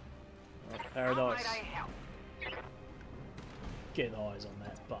done. Oh, How Paradise. might I help? Get eyes on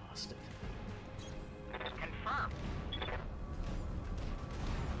that bastard. Confirm.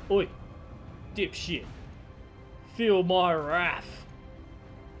 Oi. Dipshit. Feel my wrath.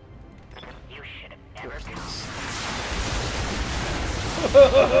 You should have never come.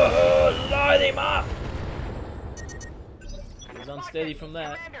 Light him up! He's unsteady from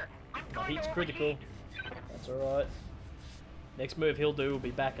that. Commander, I'm My going heat's to critical. overheat. That's alright. Next move he'll do will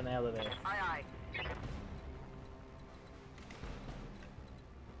be backing out of there. Aye, aye.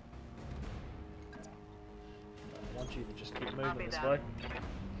 I want you to just keep I'll moving be this back. way.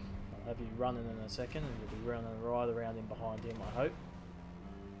 have you running in a second, and you'll be running right around in behind him, I hope.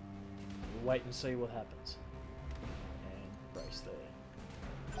 We'll wait and see what happens. And brace there.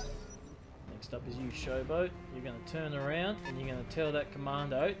 Next up is you, Showboat. You're going to turn around, and you're going to tell that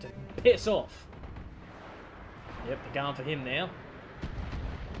commando to piss off. Yep, they're going for him now.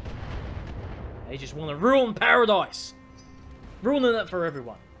 They just want to ruin paradise. Ruining it for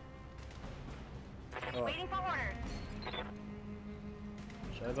everyone. Right. Waiting for orders.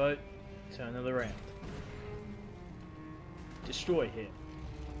 Showboat, turn it around. Destroy him.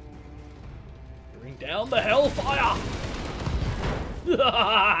 Bring down the hellfire!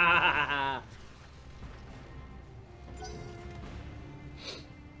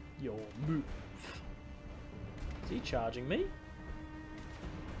 Your move. Is he charging me?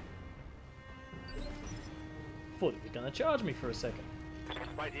 Thought he was gonna charge me for a second.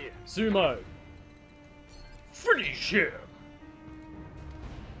 Right here. Sumo! Finish him!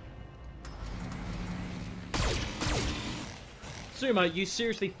 Sumo, you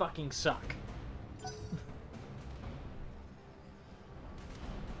seriously fucking suck.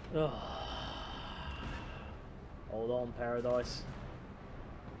 Ugh. Hold on, Paradise.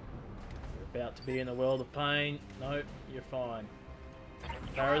 You're about to be in a world of pain. Nope, you're fine.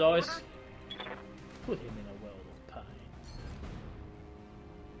 Paradise, put him in a world of pain.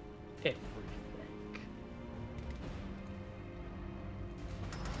 Everything.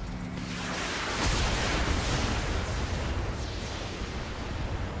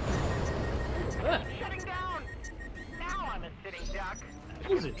 That Shutting down. Now I'm a sitting duck.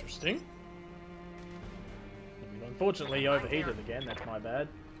 was interesting. Unfortunately, he overheated again. That's my bad.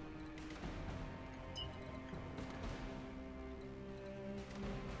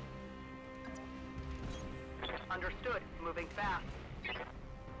 Understood. Moving fast.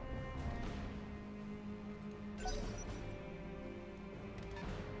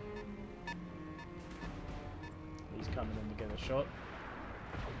 He's coming in to get a shot.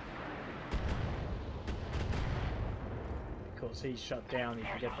 Because he's shut down, he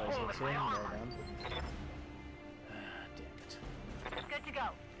can get those hits in. Well done. Damn it. Good to go.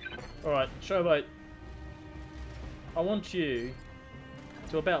 Alright, Showboat. I want you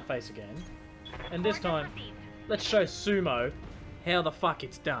to about face again. And this time, let's show Sumo how the fuck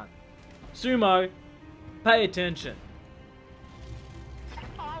it's done. Sumo, pay attention.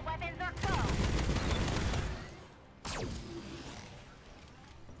 All weapons are go.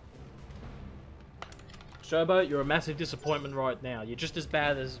 Showboat, you're a massive disappointment right now. You're just as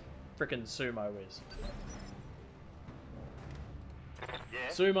bad as frickin' Sumo is.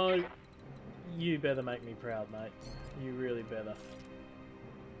 Yes. Sumo, you better make me proud, mate. You really better.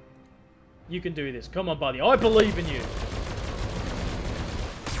 You can do this. Come on, buddy. I believe in you.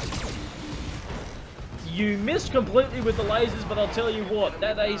 You missed completely with the lasers, but I'll tell you what.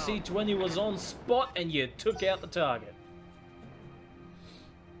 That AC-20 was on spot, and you took out the target.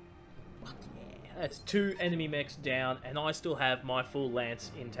 Fuck yeah. That's 2 enemy mechs down, and I still have my full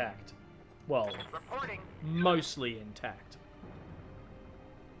lance intact. Well, Reporting. mostly intact.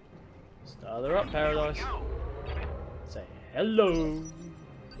 Start her up, Paradise. Go. Say hello.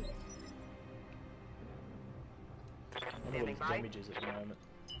 I wonder what his damage is at the moment.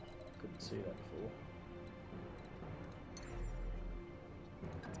 Couldn't see that before.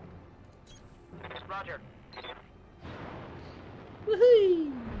 Roger.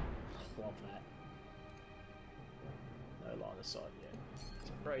 Woohoo! Love that. No line of sight yet. It's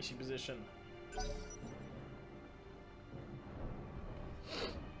a bracey position.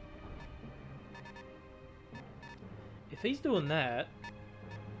 If he's doing that,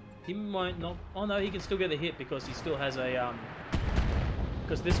 he might not... Oh no, he can still get a hit because he still has a...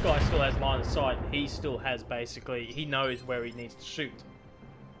 Because this guy still has line of sight. He still has basically... He knows where he needs to shoot.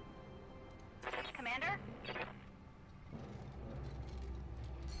 Commander?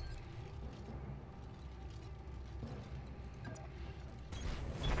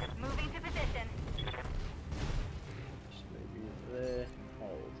 Moving to position. Just maybe there.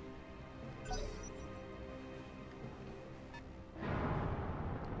 Hold.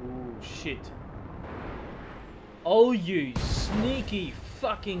 Ooh, shit. Oh, you sneaky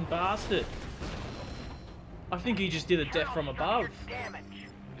fucking bastard. I think he just did a death from above. Damage.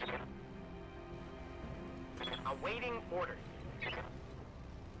 Awaiting orders.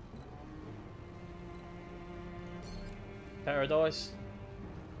 Paradise.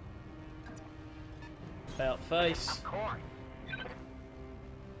 About face. Of course.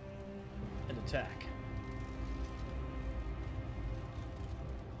 And attack.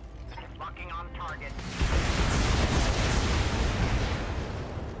 Locking on target.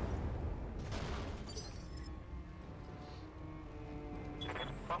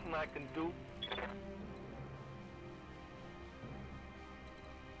 something I can do?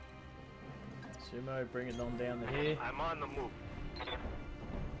 Sumo, bring it on down to here. I'm on the move.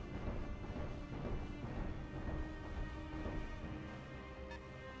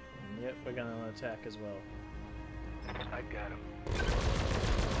 Yep, we're going to attack as well. I got him.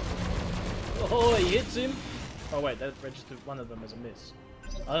 Oh, he hits him! Oh wait, that registered one of them as a miss.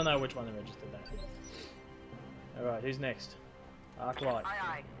 I don't know which one registered that. Alright, who's next? Arclight. Aye,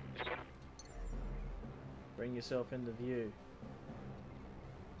 aye. Bring yourself into view.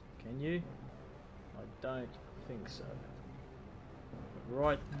 Can you? I don't think so. But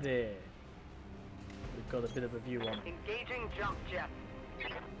right there. We've got a bit of a view on. Engaging jump jet.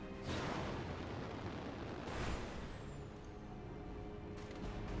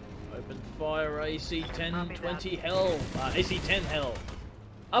 Open fire, AC 10, 20 hell. AC 10 hell.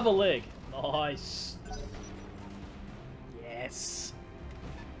 Other leg. Nice. Yes.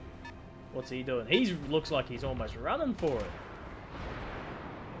 What's he doing? He looks like he's almost running for it.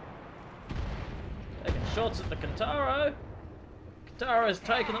 Taking shots at the Kentaro. Kentaro's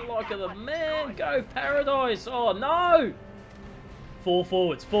taking it like a man. Go Paradise. Oh no! 4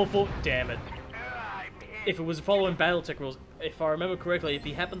 forwards. 4 forward. Damn it. If it was following Battletech rules, if I remember correctly, if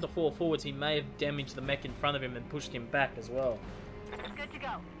he happened to fall forwards, he may have damaged the mech in front of him and pushed him back as well. Good to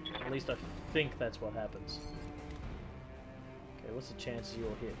go. At least I think that's what happens. Okay, what's the chances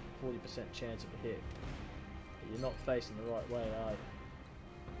you'll hit? 40% chance of a hit. But you're not facing the right way, are you?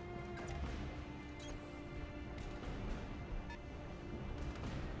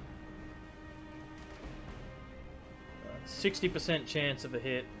 60% chance of a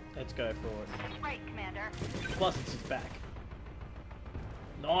hit. Let's go for it. Right, Commander. Plus it's his back.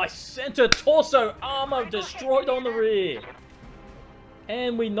 Nice! Center torso armor destroyed on the rear!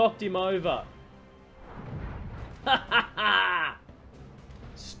 And we knocked him over. Ha ha ha!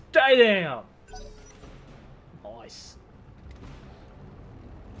 Stay down! Nice.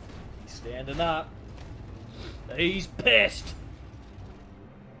 He's standing up. He's pissed!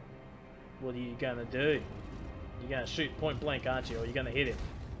 What are you gonna do? You're gonna shoot point blank, aren't you? Or you're gonna hit him?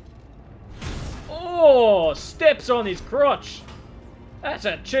 Oh! Steps on his crotch! That's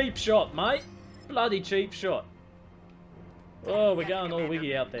a cheap shot, mate. Bloody cheap shot. Oh, we're going all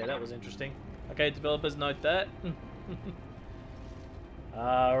wiggy out there. That was interesting. Okay, developers, note that.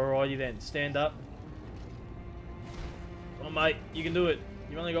 Alrighty then. Stand up. Come on, mate. You can do it.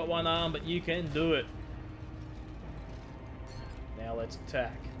 You've only got one arm, but you can do it. Now let's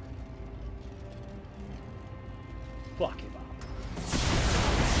attack. Fuck him up.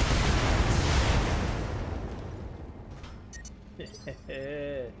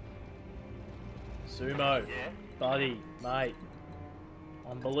 Sumo, Yeah? buddy, mate,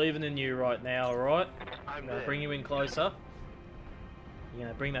 I'm believing in you right now, alright? I'm I'm gonna there. bring you in closer. You're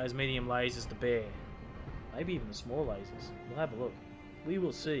gonna bring those medium lasers to bear. Maybe even the small lasers. We'll have a look. We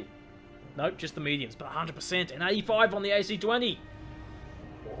will see. Nope, just the mediums, but 100% and 85 on the AC-20.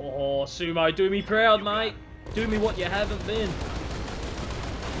 Oh, Sumo, do me proud, mate. Do me what you haven't been.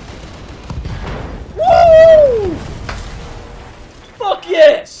 Woo! Fuck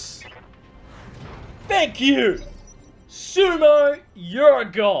yes! Thank you! Sumo, you're a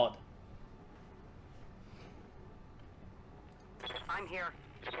god! I'm here.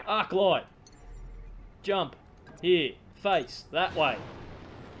 Arc light. Jump. Here. Face. That way.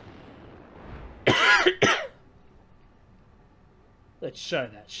 Let's show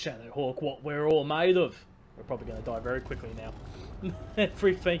that Shadow Hawk what we're all made of. We're probably going to die very quickly now.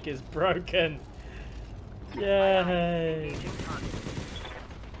 Everything is broken. Yay!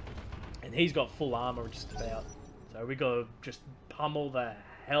 And he's got full armor just about. So we got to just pummel the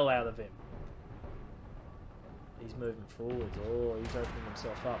hell out of him. He's moving forward. Oh, he's opening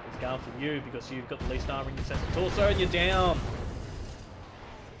himself up. He's going for you because you've got the least armor in your center torso and you're down.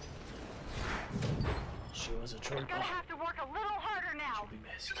 She was a trooper. Gonna have to work a little harder now. She'll be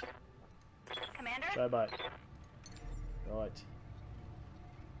missed. Commander? Showboat. Right.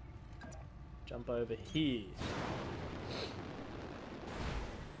 Jump over here.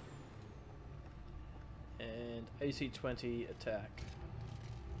 And AC-20 attack.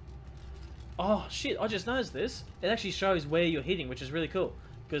 Oh shit, I just noticed this. It actually shows where you're hitting, which is really cool.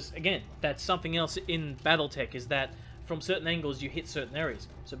 Because again, that's something else in Battletech, is that from certain angles you hit certain areas.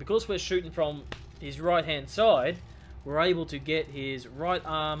 So because we're shooting from his right hand side, we're able to get his right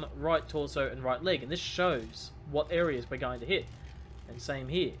arm, right torso and right leg. And this shows what areas we're going to hit. And same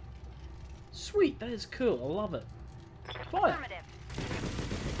here. Sweet, that is cool, I love it. Fire! Affirmative.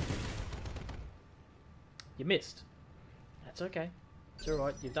 You missed. That's okay. It's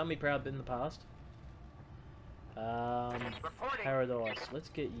alright, you've done me proud in the past. Reporting. Paradise. Let's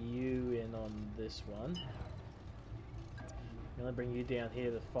get you in on this one. I'm gonna bring you down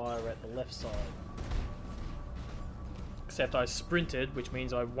here to fire at the left side. Except I sprinted, which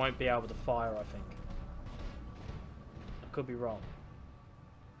means I won't be able to fire, I think. I could be wrong.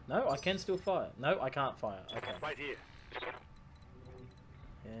 No, I can still fire. No, I can't fire. Okay. Right here.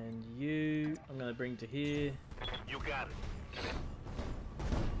 And you, I'm gonna bring to here. You got it.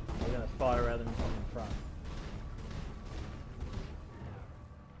 We're gonna fire at them from in front.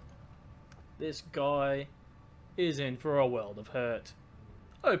 This guy is in for a world of hurt.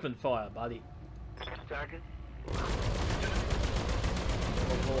 Open fire, buddy. Target.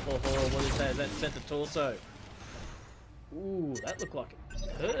 What is that? Is that center torso? Ooh, that looked like it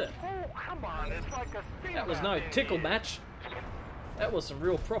hurt. Oh, come on. It's like a steam That was bath no in tickle here. match. That was some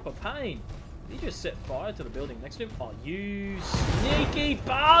real proper pain. Did he just set fire to the building next to him? Oh, you sneaky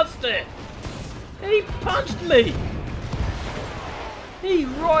bastard! He punched me! He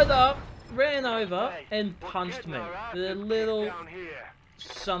right up, ran over, Hey, and we're punched getting me. our asses The kicked little down here.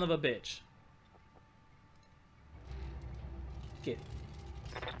 son of a bitch. Get him.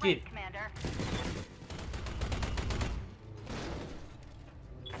 Get Right, him. Commander.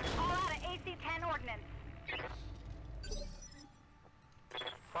 All out of AC-10 ordnance.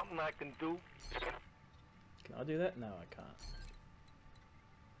 Something I can do. Can I do that? No, I can't.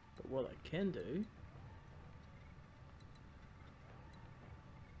 But what I can do...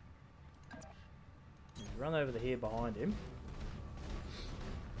 is run over to here behind him.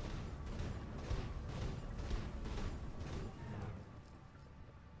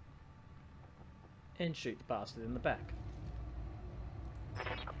 And shoot the bastard in the back.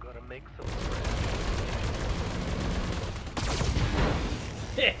 I'm gonna make some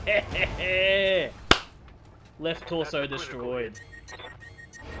Left torso That's critical. destroyed.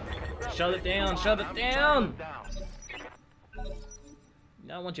 Shut it down, shut it I'm down! down. You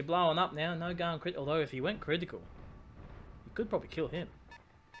don't want you blowing up now, no going critical. Although if he went critical, you could probably kill him.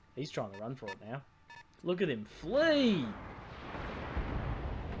 He's trying to run for it now. Look at him flee!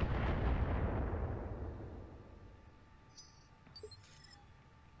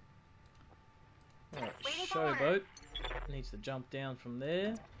 Alright, Waiting for orders. Showboat needs to jump down from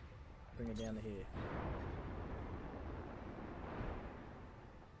there. Bring her down to here.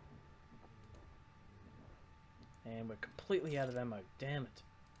 And we're completely out of ammo. Damn it.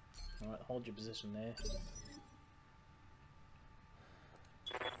 Alright, hold your position there.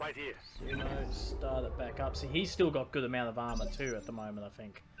 Right here. Sumo, start it back up. See, he's still got good amount of armor too at the moment, I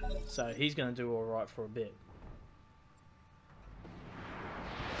think. So he's going to do alright for a bit.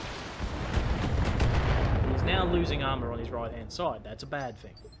 He's now losing armor on his right hand side. That's a bad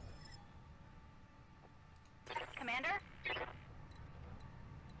thing. Commander?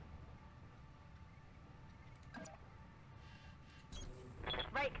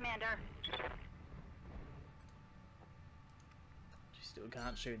 Right, Commander. She still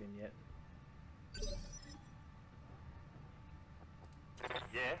can't shoot him yet.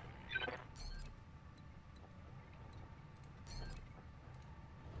 Yeah.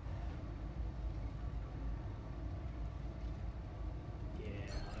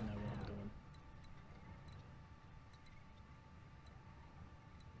 Yeah, I know what I'm doing.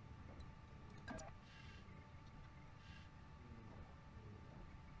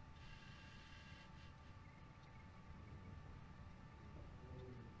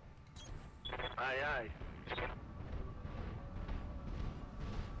 Aye, aye.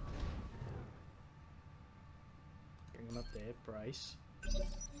 Bring him up there, brace.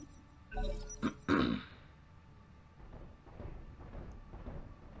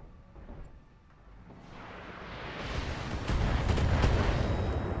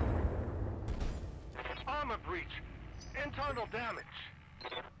 Armor breach. Internal damage.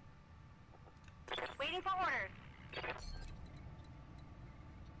 Waiting for orders.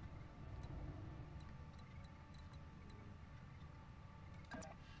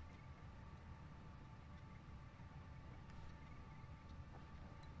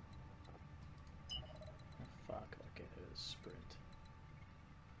 Oh, fuck, I'll get her to sprint.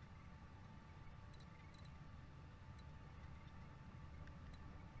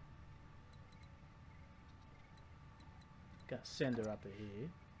 Gonna send her up to here.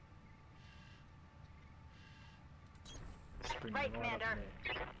 Sprint Right, right up Commander.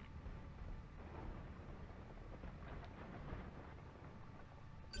 there.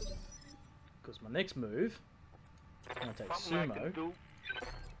 Because my next move, I'm gonna take Something I Sumo can do.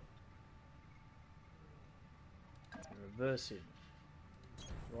 and reverse him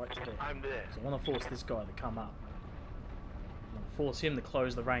right to there. I'm there. So I want to force this guy to come up. I want to force him to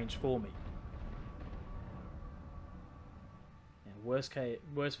close the range for me. Worst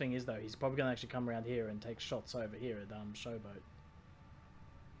thing is though, he's probably gonna actually come around here and take shots over here at Showboat.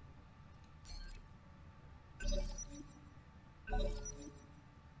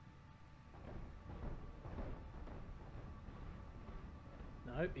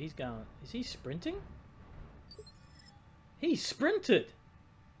 No, he's going. Is he sprinting? He sprinted!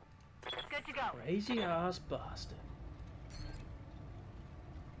 Good to go. Crazy ass bastard.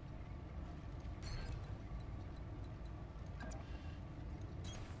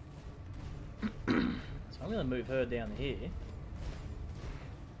 So I'm going to move her down here.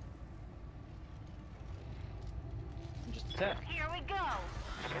 And just attack. Here we go.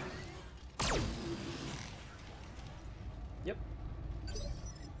 Yep.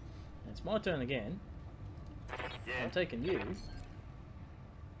 It's my turn again. Yeah. I'm taking you.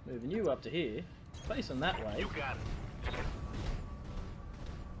 Moving you up to here. Facing that way. You got it.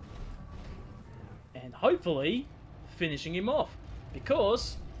 And hopefully finishing him off.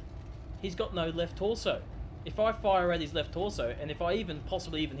 Because he's got no left torso. If I fire at his left torso, and if I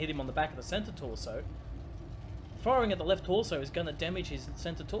possibly even hit him on the back of the center torso, firing at the left torso is going to damage his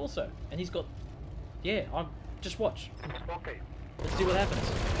center torso. And he's got... Yeah, just watch. Okay. Let's see what happens.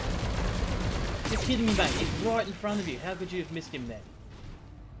 You're kidding me, mate. He's right in front of you. How could you have missed him then?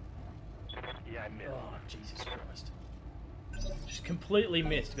 Yeah, I missed. Oh, Jesus Christ. Just completely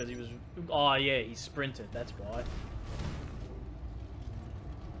missed because he was... Oh, yeah, he sprinted. That's why.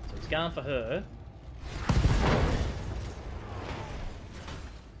 So he's going for her.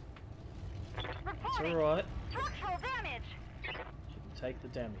 It's alright. Structural damage. She can take the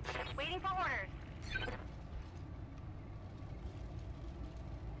damage. Waiting for orders.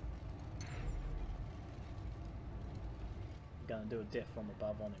 I'm going to do a death from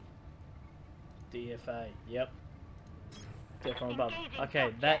above on him. DFA, yep. Death from above.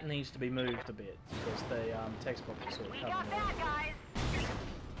 Okay, that needs to be moved a bit because the textbook is sort of We covering got it. that, guys.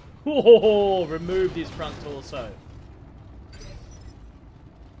 Whoa! Removed his front torso.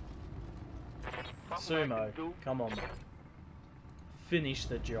 Something I Sumo, can do. come on. Finish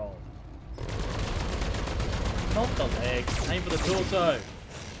the job. Not the leg, aim for the torso.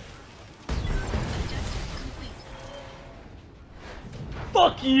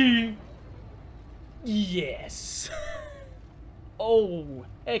 Fuck you! Yes! Oh,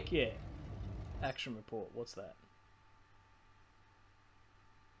 heck yeah. Action report, what's that?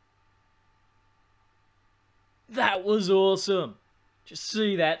 That was awesome! Just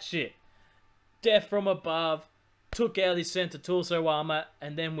see that shit. Death from above, took out his center torso armor,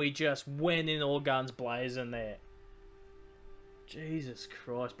 and then we just went in all guns blazing there. Jesus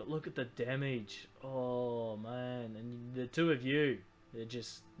Christ, but look at the damage. Oh, man. And the two of you, they're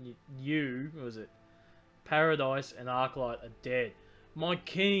just... You, what was it? Paradise and Arclight are dead. My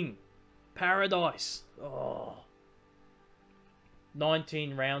king, Paradise. Oh.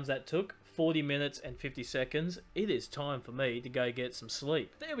 19 rounds that took. 40 minutes and 50 seconds. It is time for me to go get some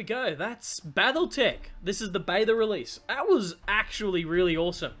sleep. There we go. That's Battletech. This is the beta release. That was actually really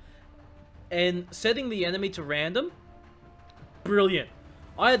awesome. And setting the enemy to random, brilliant.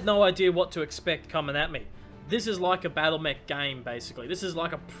 I had no idea what to expect coming at me. This is like a battle mech game, basically. This is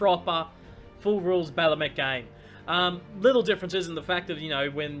like a proper, full rules battle mech game. Little differences in the fact that, you know,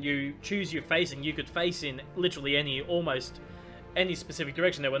 when you choose your facing, you could face in literally almost any specific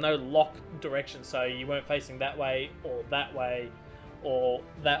direction. There were no lock directions, so you weren't facing that way or that way or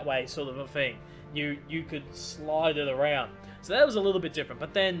that way sort of a thing. You could slide it around. So that was a little bit different.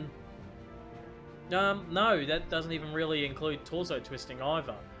 But then, no, that doesn't even really include torso twisting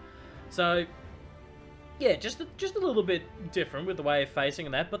either. So, yeah, just a little bit different with the way of facing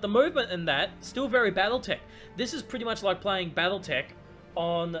and that. But the movement in that, still very Battletech. This is pretty much like playing Battletech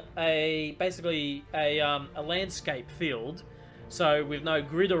on basically a landscape field. So with no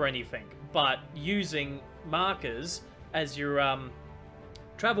grid or anything, but using markers as your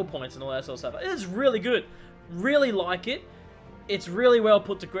travel points and all that sort of stuff. It's really good. Really like it. It's really well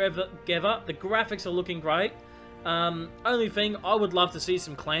put together. The graphics are looking great. Only thing, I would love to see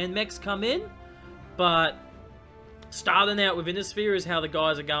some clan mechs come in, but starting out with Innisphere is how the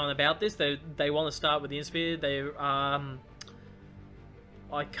guys are going about this. They want to start with the Innisphere.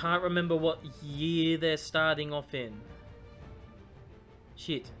 I can't remember what year they're starting off in.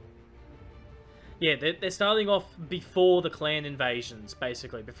 Shit. Yeah, they're starting off before the clan invasions,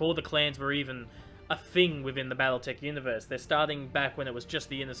 basically. Before the clans were even a thing within the Battletech universe. They're starting back when it was just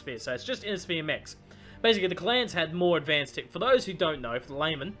the Innisphere. So it's just Innisphere mechs. Basically, the clans had more advanced tech. For those who don't know, for the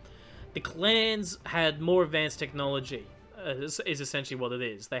layman, the clans had more advanced technology. is essentially what it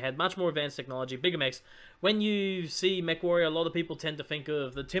is. They had much more advanced technology, bigger mechs. When you see Mechwarrior, a lot of people tend to think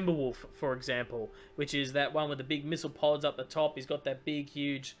of the Timberwolf, for example, which is that one with the big missile pods up the top. He's got that big,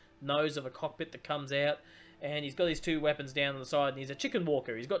 huge nose of a cockpit that comes out, and he's got his 2 weapons down on the side, and he's a chicken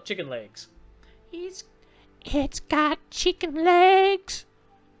walker. He's got chicken legs. It's got chicken legs.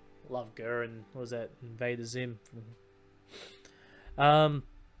 Love Gurren. What was that? Invader Zim.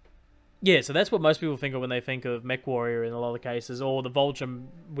 Yeah, so that's what most people think of when they think of Mechwarrior in a lot of cases, or the Vulture,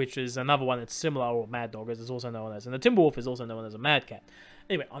 which is another one that's similar, or Mad Dog, as it's also known as, and the Timberwolf is also known as a Mad Cat.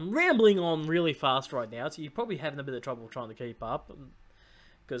 Anyway, I'm rambling on really fast right now, so you're probably having a bit of trouble trying to keep up,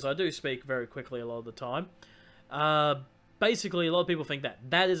 because I do speak very quickly a lot of the time. Basically, a lot of people think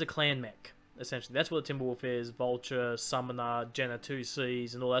that is a clan mech, essentially. That's what the Timberwolf is: Vulture, Summoner, Jenna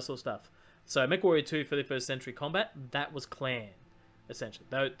 2Cs, and all that sort of stuff. So Mechwarrior 2 31st Century Combat, that was clan. Essentially,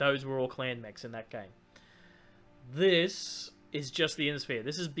 those were all clan mechs in that game. This is just the Innisphere.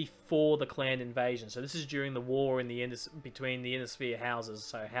 This is before the clan invasion. So this is during the war in the between the Innisphere houses.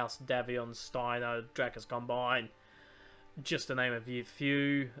 So House Davion, Steiner, Dracus Combine, just to name a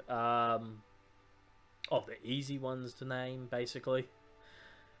few of the easy ones to name, basically.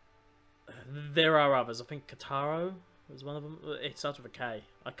 There are others. I think Kataro was one of them. It starts with a K.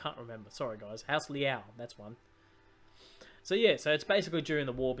 I can't remember. Sorry, guys. House Liao, that's one. So yeah, so it's basically during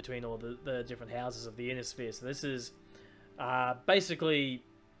the war between all the different houses of the Innisphere. So this is basically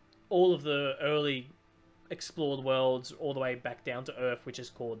all of the early explored worlds all the way back down to Earth, which is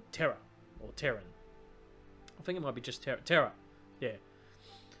called Terra, or Terran. I think it might be just Terra, yeah.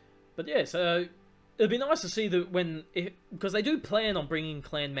 But yeah, so it'd be nice to see that because they do plan on bringing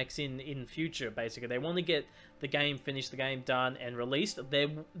clan mechs in future, basically. They want to get the game finished, the game done, and released. They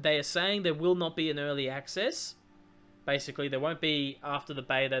are saying there will not be an early access. Basically, there won't be, after the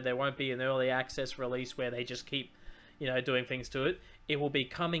beta, there won't be an early access release where they just keep, doing things to it. It will be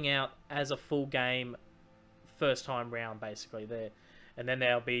coming out as a full game first time round, basically, there. And then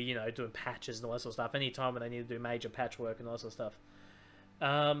they'll be, doing patches and all that sort of stuff. Anytime when they need to do major patchwork and all that sort of stuff.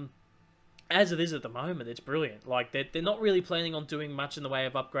 As it is at the moment, it's brilliant. Like, they're not really planning on doing much in the way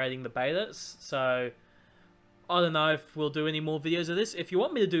of upgrading the betas, so I don't know if we'll do any more videos of this. If you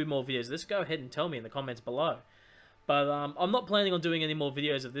want me to do more videos of this, go ahead and tell me in the comments below. But I'm not planning on doing any more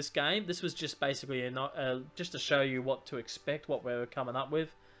videos of this game. This was just basically just to show you what to expect, what we're coming up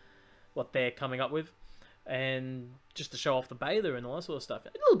with, what they're coming up with, and just to show off the beta and all that sort of stuff.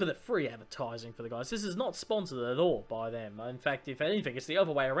 A little bit of free advertising for the guys. This is not sponsored at all by them. In fact, if anything, it's the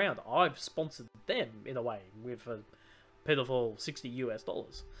other way around. I've sponsored them, in a way, with a pitiful $60 US.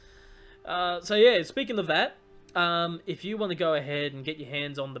 So yeah, speaking of that, if you want to go ahead and get your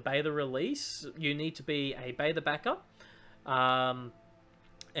hands on the beta release, you need to be a beta backer.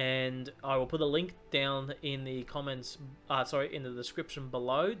 And I will put a link down in the comments, in the description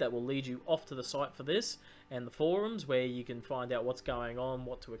below, that will lead you off to the site for this, and the forums where you can find out what's going on,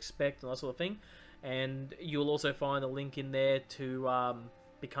 what to expect, and that sort of thing. And you'll also find a link in there to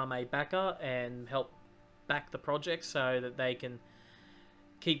become a backer and help back the project so that they can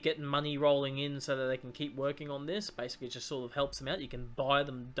keep getting money rolling in, so that they can keep working on this. Basically, it just sort of helps them out. You can buy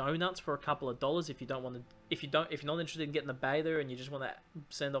them donuts for a couple of dollars if you don't want to. If you're not interested in getting the beta and you just want to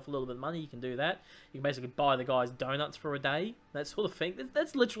send off a little bit of money, you can do that. You can basically buy the guys donuts for a day, that sort of thing.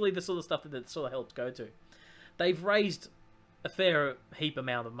 That's literally the sort of stuff that sort of helps go to. They've raised a fair heap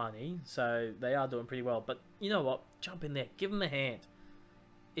amount of money, so they are doing pretty well. But you know what? Jump in there, give them a hand.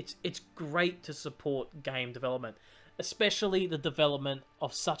 It's great to support game development, especially the development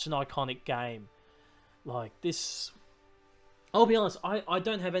of such an iconic game like this. I'll be honest, I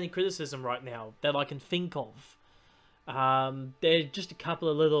don't have any criticism right now that I can think of. There's just a couple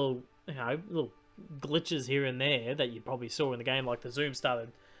of little glitches here and there that you probably saw in the game, like the zoom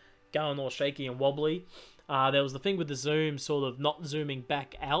started going all shaky and wobbly. There was the thing with the zoom sort of not zooming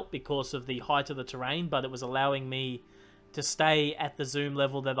back out because of the height of the terrain, but it was allowing me to stay at the zoom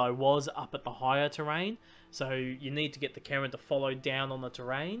level that I was up at the higher terrain. So you need to get the camera to follow down on the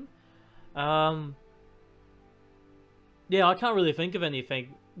terrain. Yeah, I can't really think of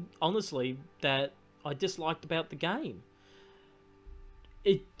anything, honestly, that I disliked about the game.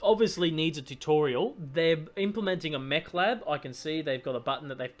 It obviously needs a tutorial. They're implementing a mech lab. I can see they've got a button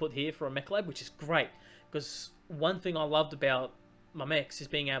that they've put here for a mech lab, which is great. Because one thing I loved about my mechs is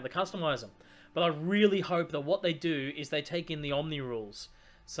being able to customize them. But I really hope that what they do is they take in the Omni rules.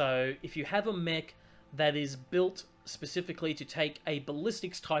 So if you have a mech that is built specifically to take a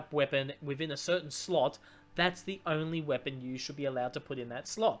ballistics type weapon within a certain slot, that's the only weapon you should be allowed to put in that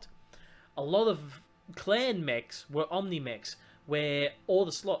slot. A lot of clan mechs were Omni mechs, where all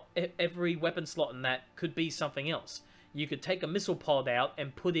the every weapon slot in that could be something else. You could take a missile pod out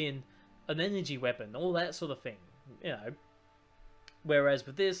and put in an energy weapon, all that sort of thing, you know. Whereas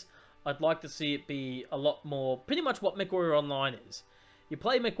with this, I'd like to see it be a lot more, pretty much what Mechwarrior Online is. You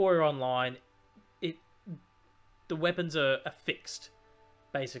play Mechwarrior Online, the weapons are fixed,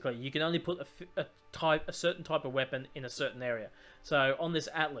 basically. You can only put a certain type of weapon in a certain area. So on this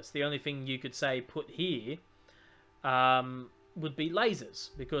Atlas, the only thing you could say put here would be lasers,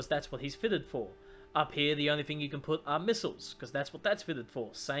 because that's what he's fitted for. Up here, the only thing you can put are missiles, because that's what that's fitted for.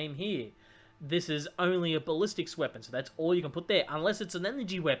 Same here. This is only a ballistics weapon, so that's all you can put there, unless it's an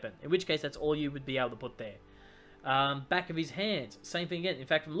energy weapon, in which case that's all you would be able to put there. Back of his hands, same thing again. In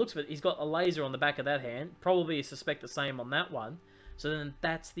fact, from the looks of it, he's got a laser on the back of that hand. Probably suspect the same on that one. So then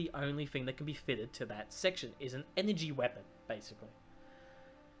that's the only thing that can be fitted to that section, is an energy weapon, basically.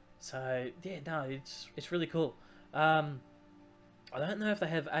 So, yeah, no, it's really cool. I don't know if they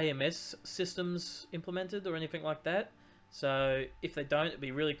have AMS systems implemented or anything like that. So, if they don't, it'd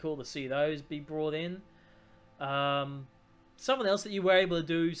be really cool to see those be brought in. Something else that you were able to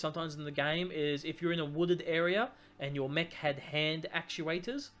do sometimes in the game is if you're in a wooded area and your mech had hand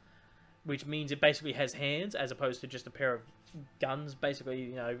actuators, which means it basically has hands as opposed to just a pair of guns. Basically,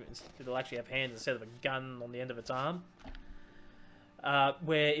 you know, it'll actually have hands instead of a gun on the end of its arm.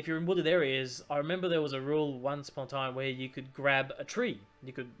 Where if you're in wooded areas, I remember there was a rule once upon a time where you could grab a tree.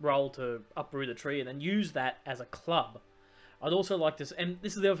 You could roll to uproot a tree and then use that as a club. I'd also like to, and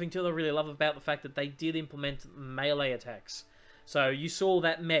this is the other thing too that I really love about the fact that they did implement melee attacks. So you saw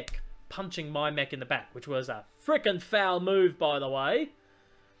that mech punching my mech in the back, which was a frickin' foul move, by the way.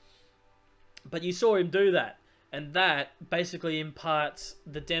 But you saw him do that, and that basically imparts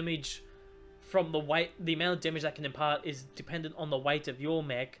the damage from the weight. The amount of damage that can impart is dependent on the weight of your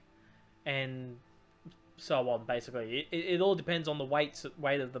mech, and so on. Basically, it all depends on the weight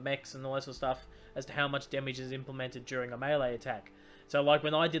of the mechs and all that sort of stuff as to how much damage is implemented during a melee attack. So, like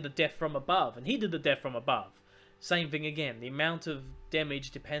when I did the death from above, and he did the death from above, same thing again. The amount of damage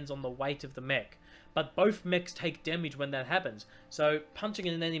depends on the weight of the mech, but both mechs take damage when that happens. So, punching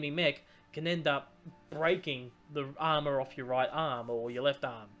an enemy mech can end up breaking the armor off your right arm or your left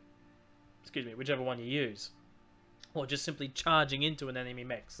arm. Excuse me, whichever one you use. Or just simply charging into an enemy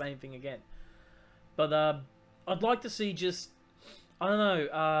mech. Same thing again. But I'd like to see just, I don't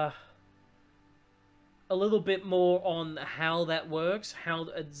know, a little bit more on how that works. How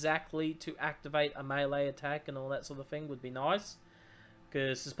exactly to activate a melee attack and all that sort of thing would be nice.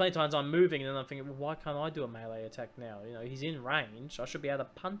 Because there's plenty of times I'm moving and then I'm thinking, well, why can't I do a melee attack now? You know, he's in range. I should be able to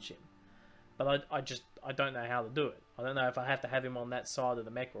punch him. But I don't know how to do it. I don't know if I have to have him on that side of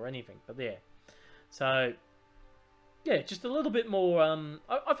the mech or anything. But yeah. So, yeah, just a little bit more,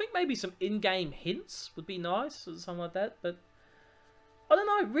 I think maybe some in-game hints would be nice, or something like that. But, I don't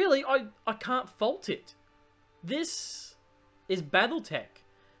know, really, I can't fault it. This is Battletech.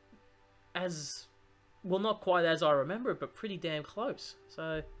 As, well, not quite as I remember it, but pretty damn close.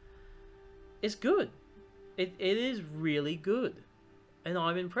 So, it's good. It is really good. And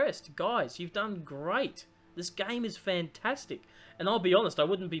I'm impressed. Guys, you've done great. This game is fantastic. And I'll be honest, I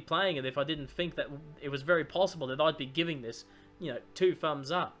wouldn't be playing it if I didn't think that it was very possible that I'd be giving this, you know, 2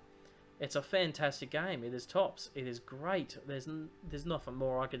 thumbs up. It's a fantastic game. It is tops. It is great. There's nothing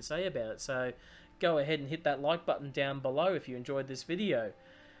more I can say about it. So go ahead and hit that like button down below if you enjoyed this video.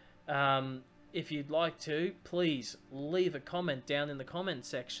 If you'd like to, please leave a comment down in the comment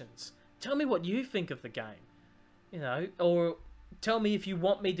sections. Tell me what you think of the game. You know, or tell me if you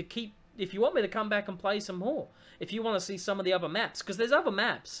want me to come back and play some more. If you want to see some of the other maps, because there's other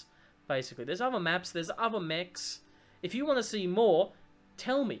maps, basically. There's other maps, there's other mechs. If you want to see more,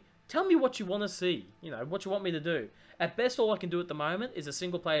 tell me. Tell me what you want to see, you know, what you want me to do. At best, all I can do at the moment is a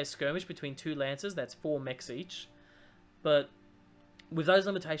single-player skirmish between 2 lancers. That's 4 mechs each. But with those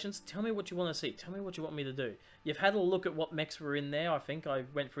limitations, tell me what you want to see. Tell me what you want me to do. You've had a look at what mechs were in there. I think I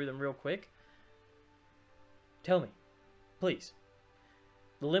went through them real quick. Tell me, please.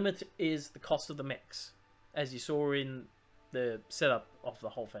 The limit is the cost of the mechs, as you saw in the setup of the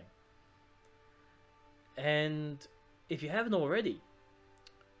whole thing. And if you haven't already,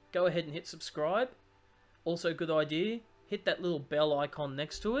 go ahead and hit subscribe. Also, good idea, hit that little bell icon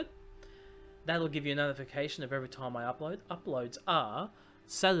next to it. That'll give you a notification of every time I upload. Uploads are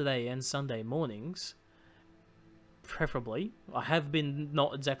Saturday and Sunday mornings, preferably. I have been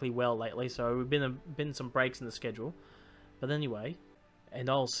not exactly well lately, so we've been some breaks in the schedule. But anyway, and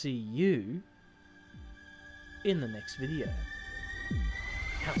I'll see you in the next video.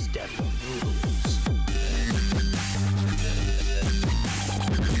 How's Daddy on rules?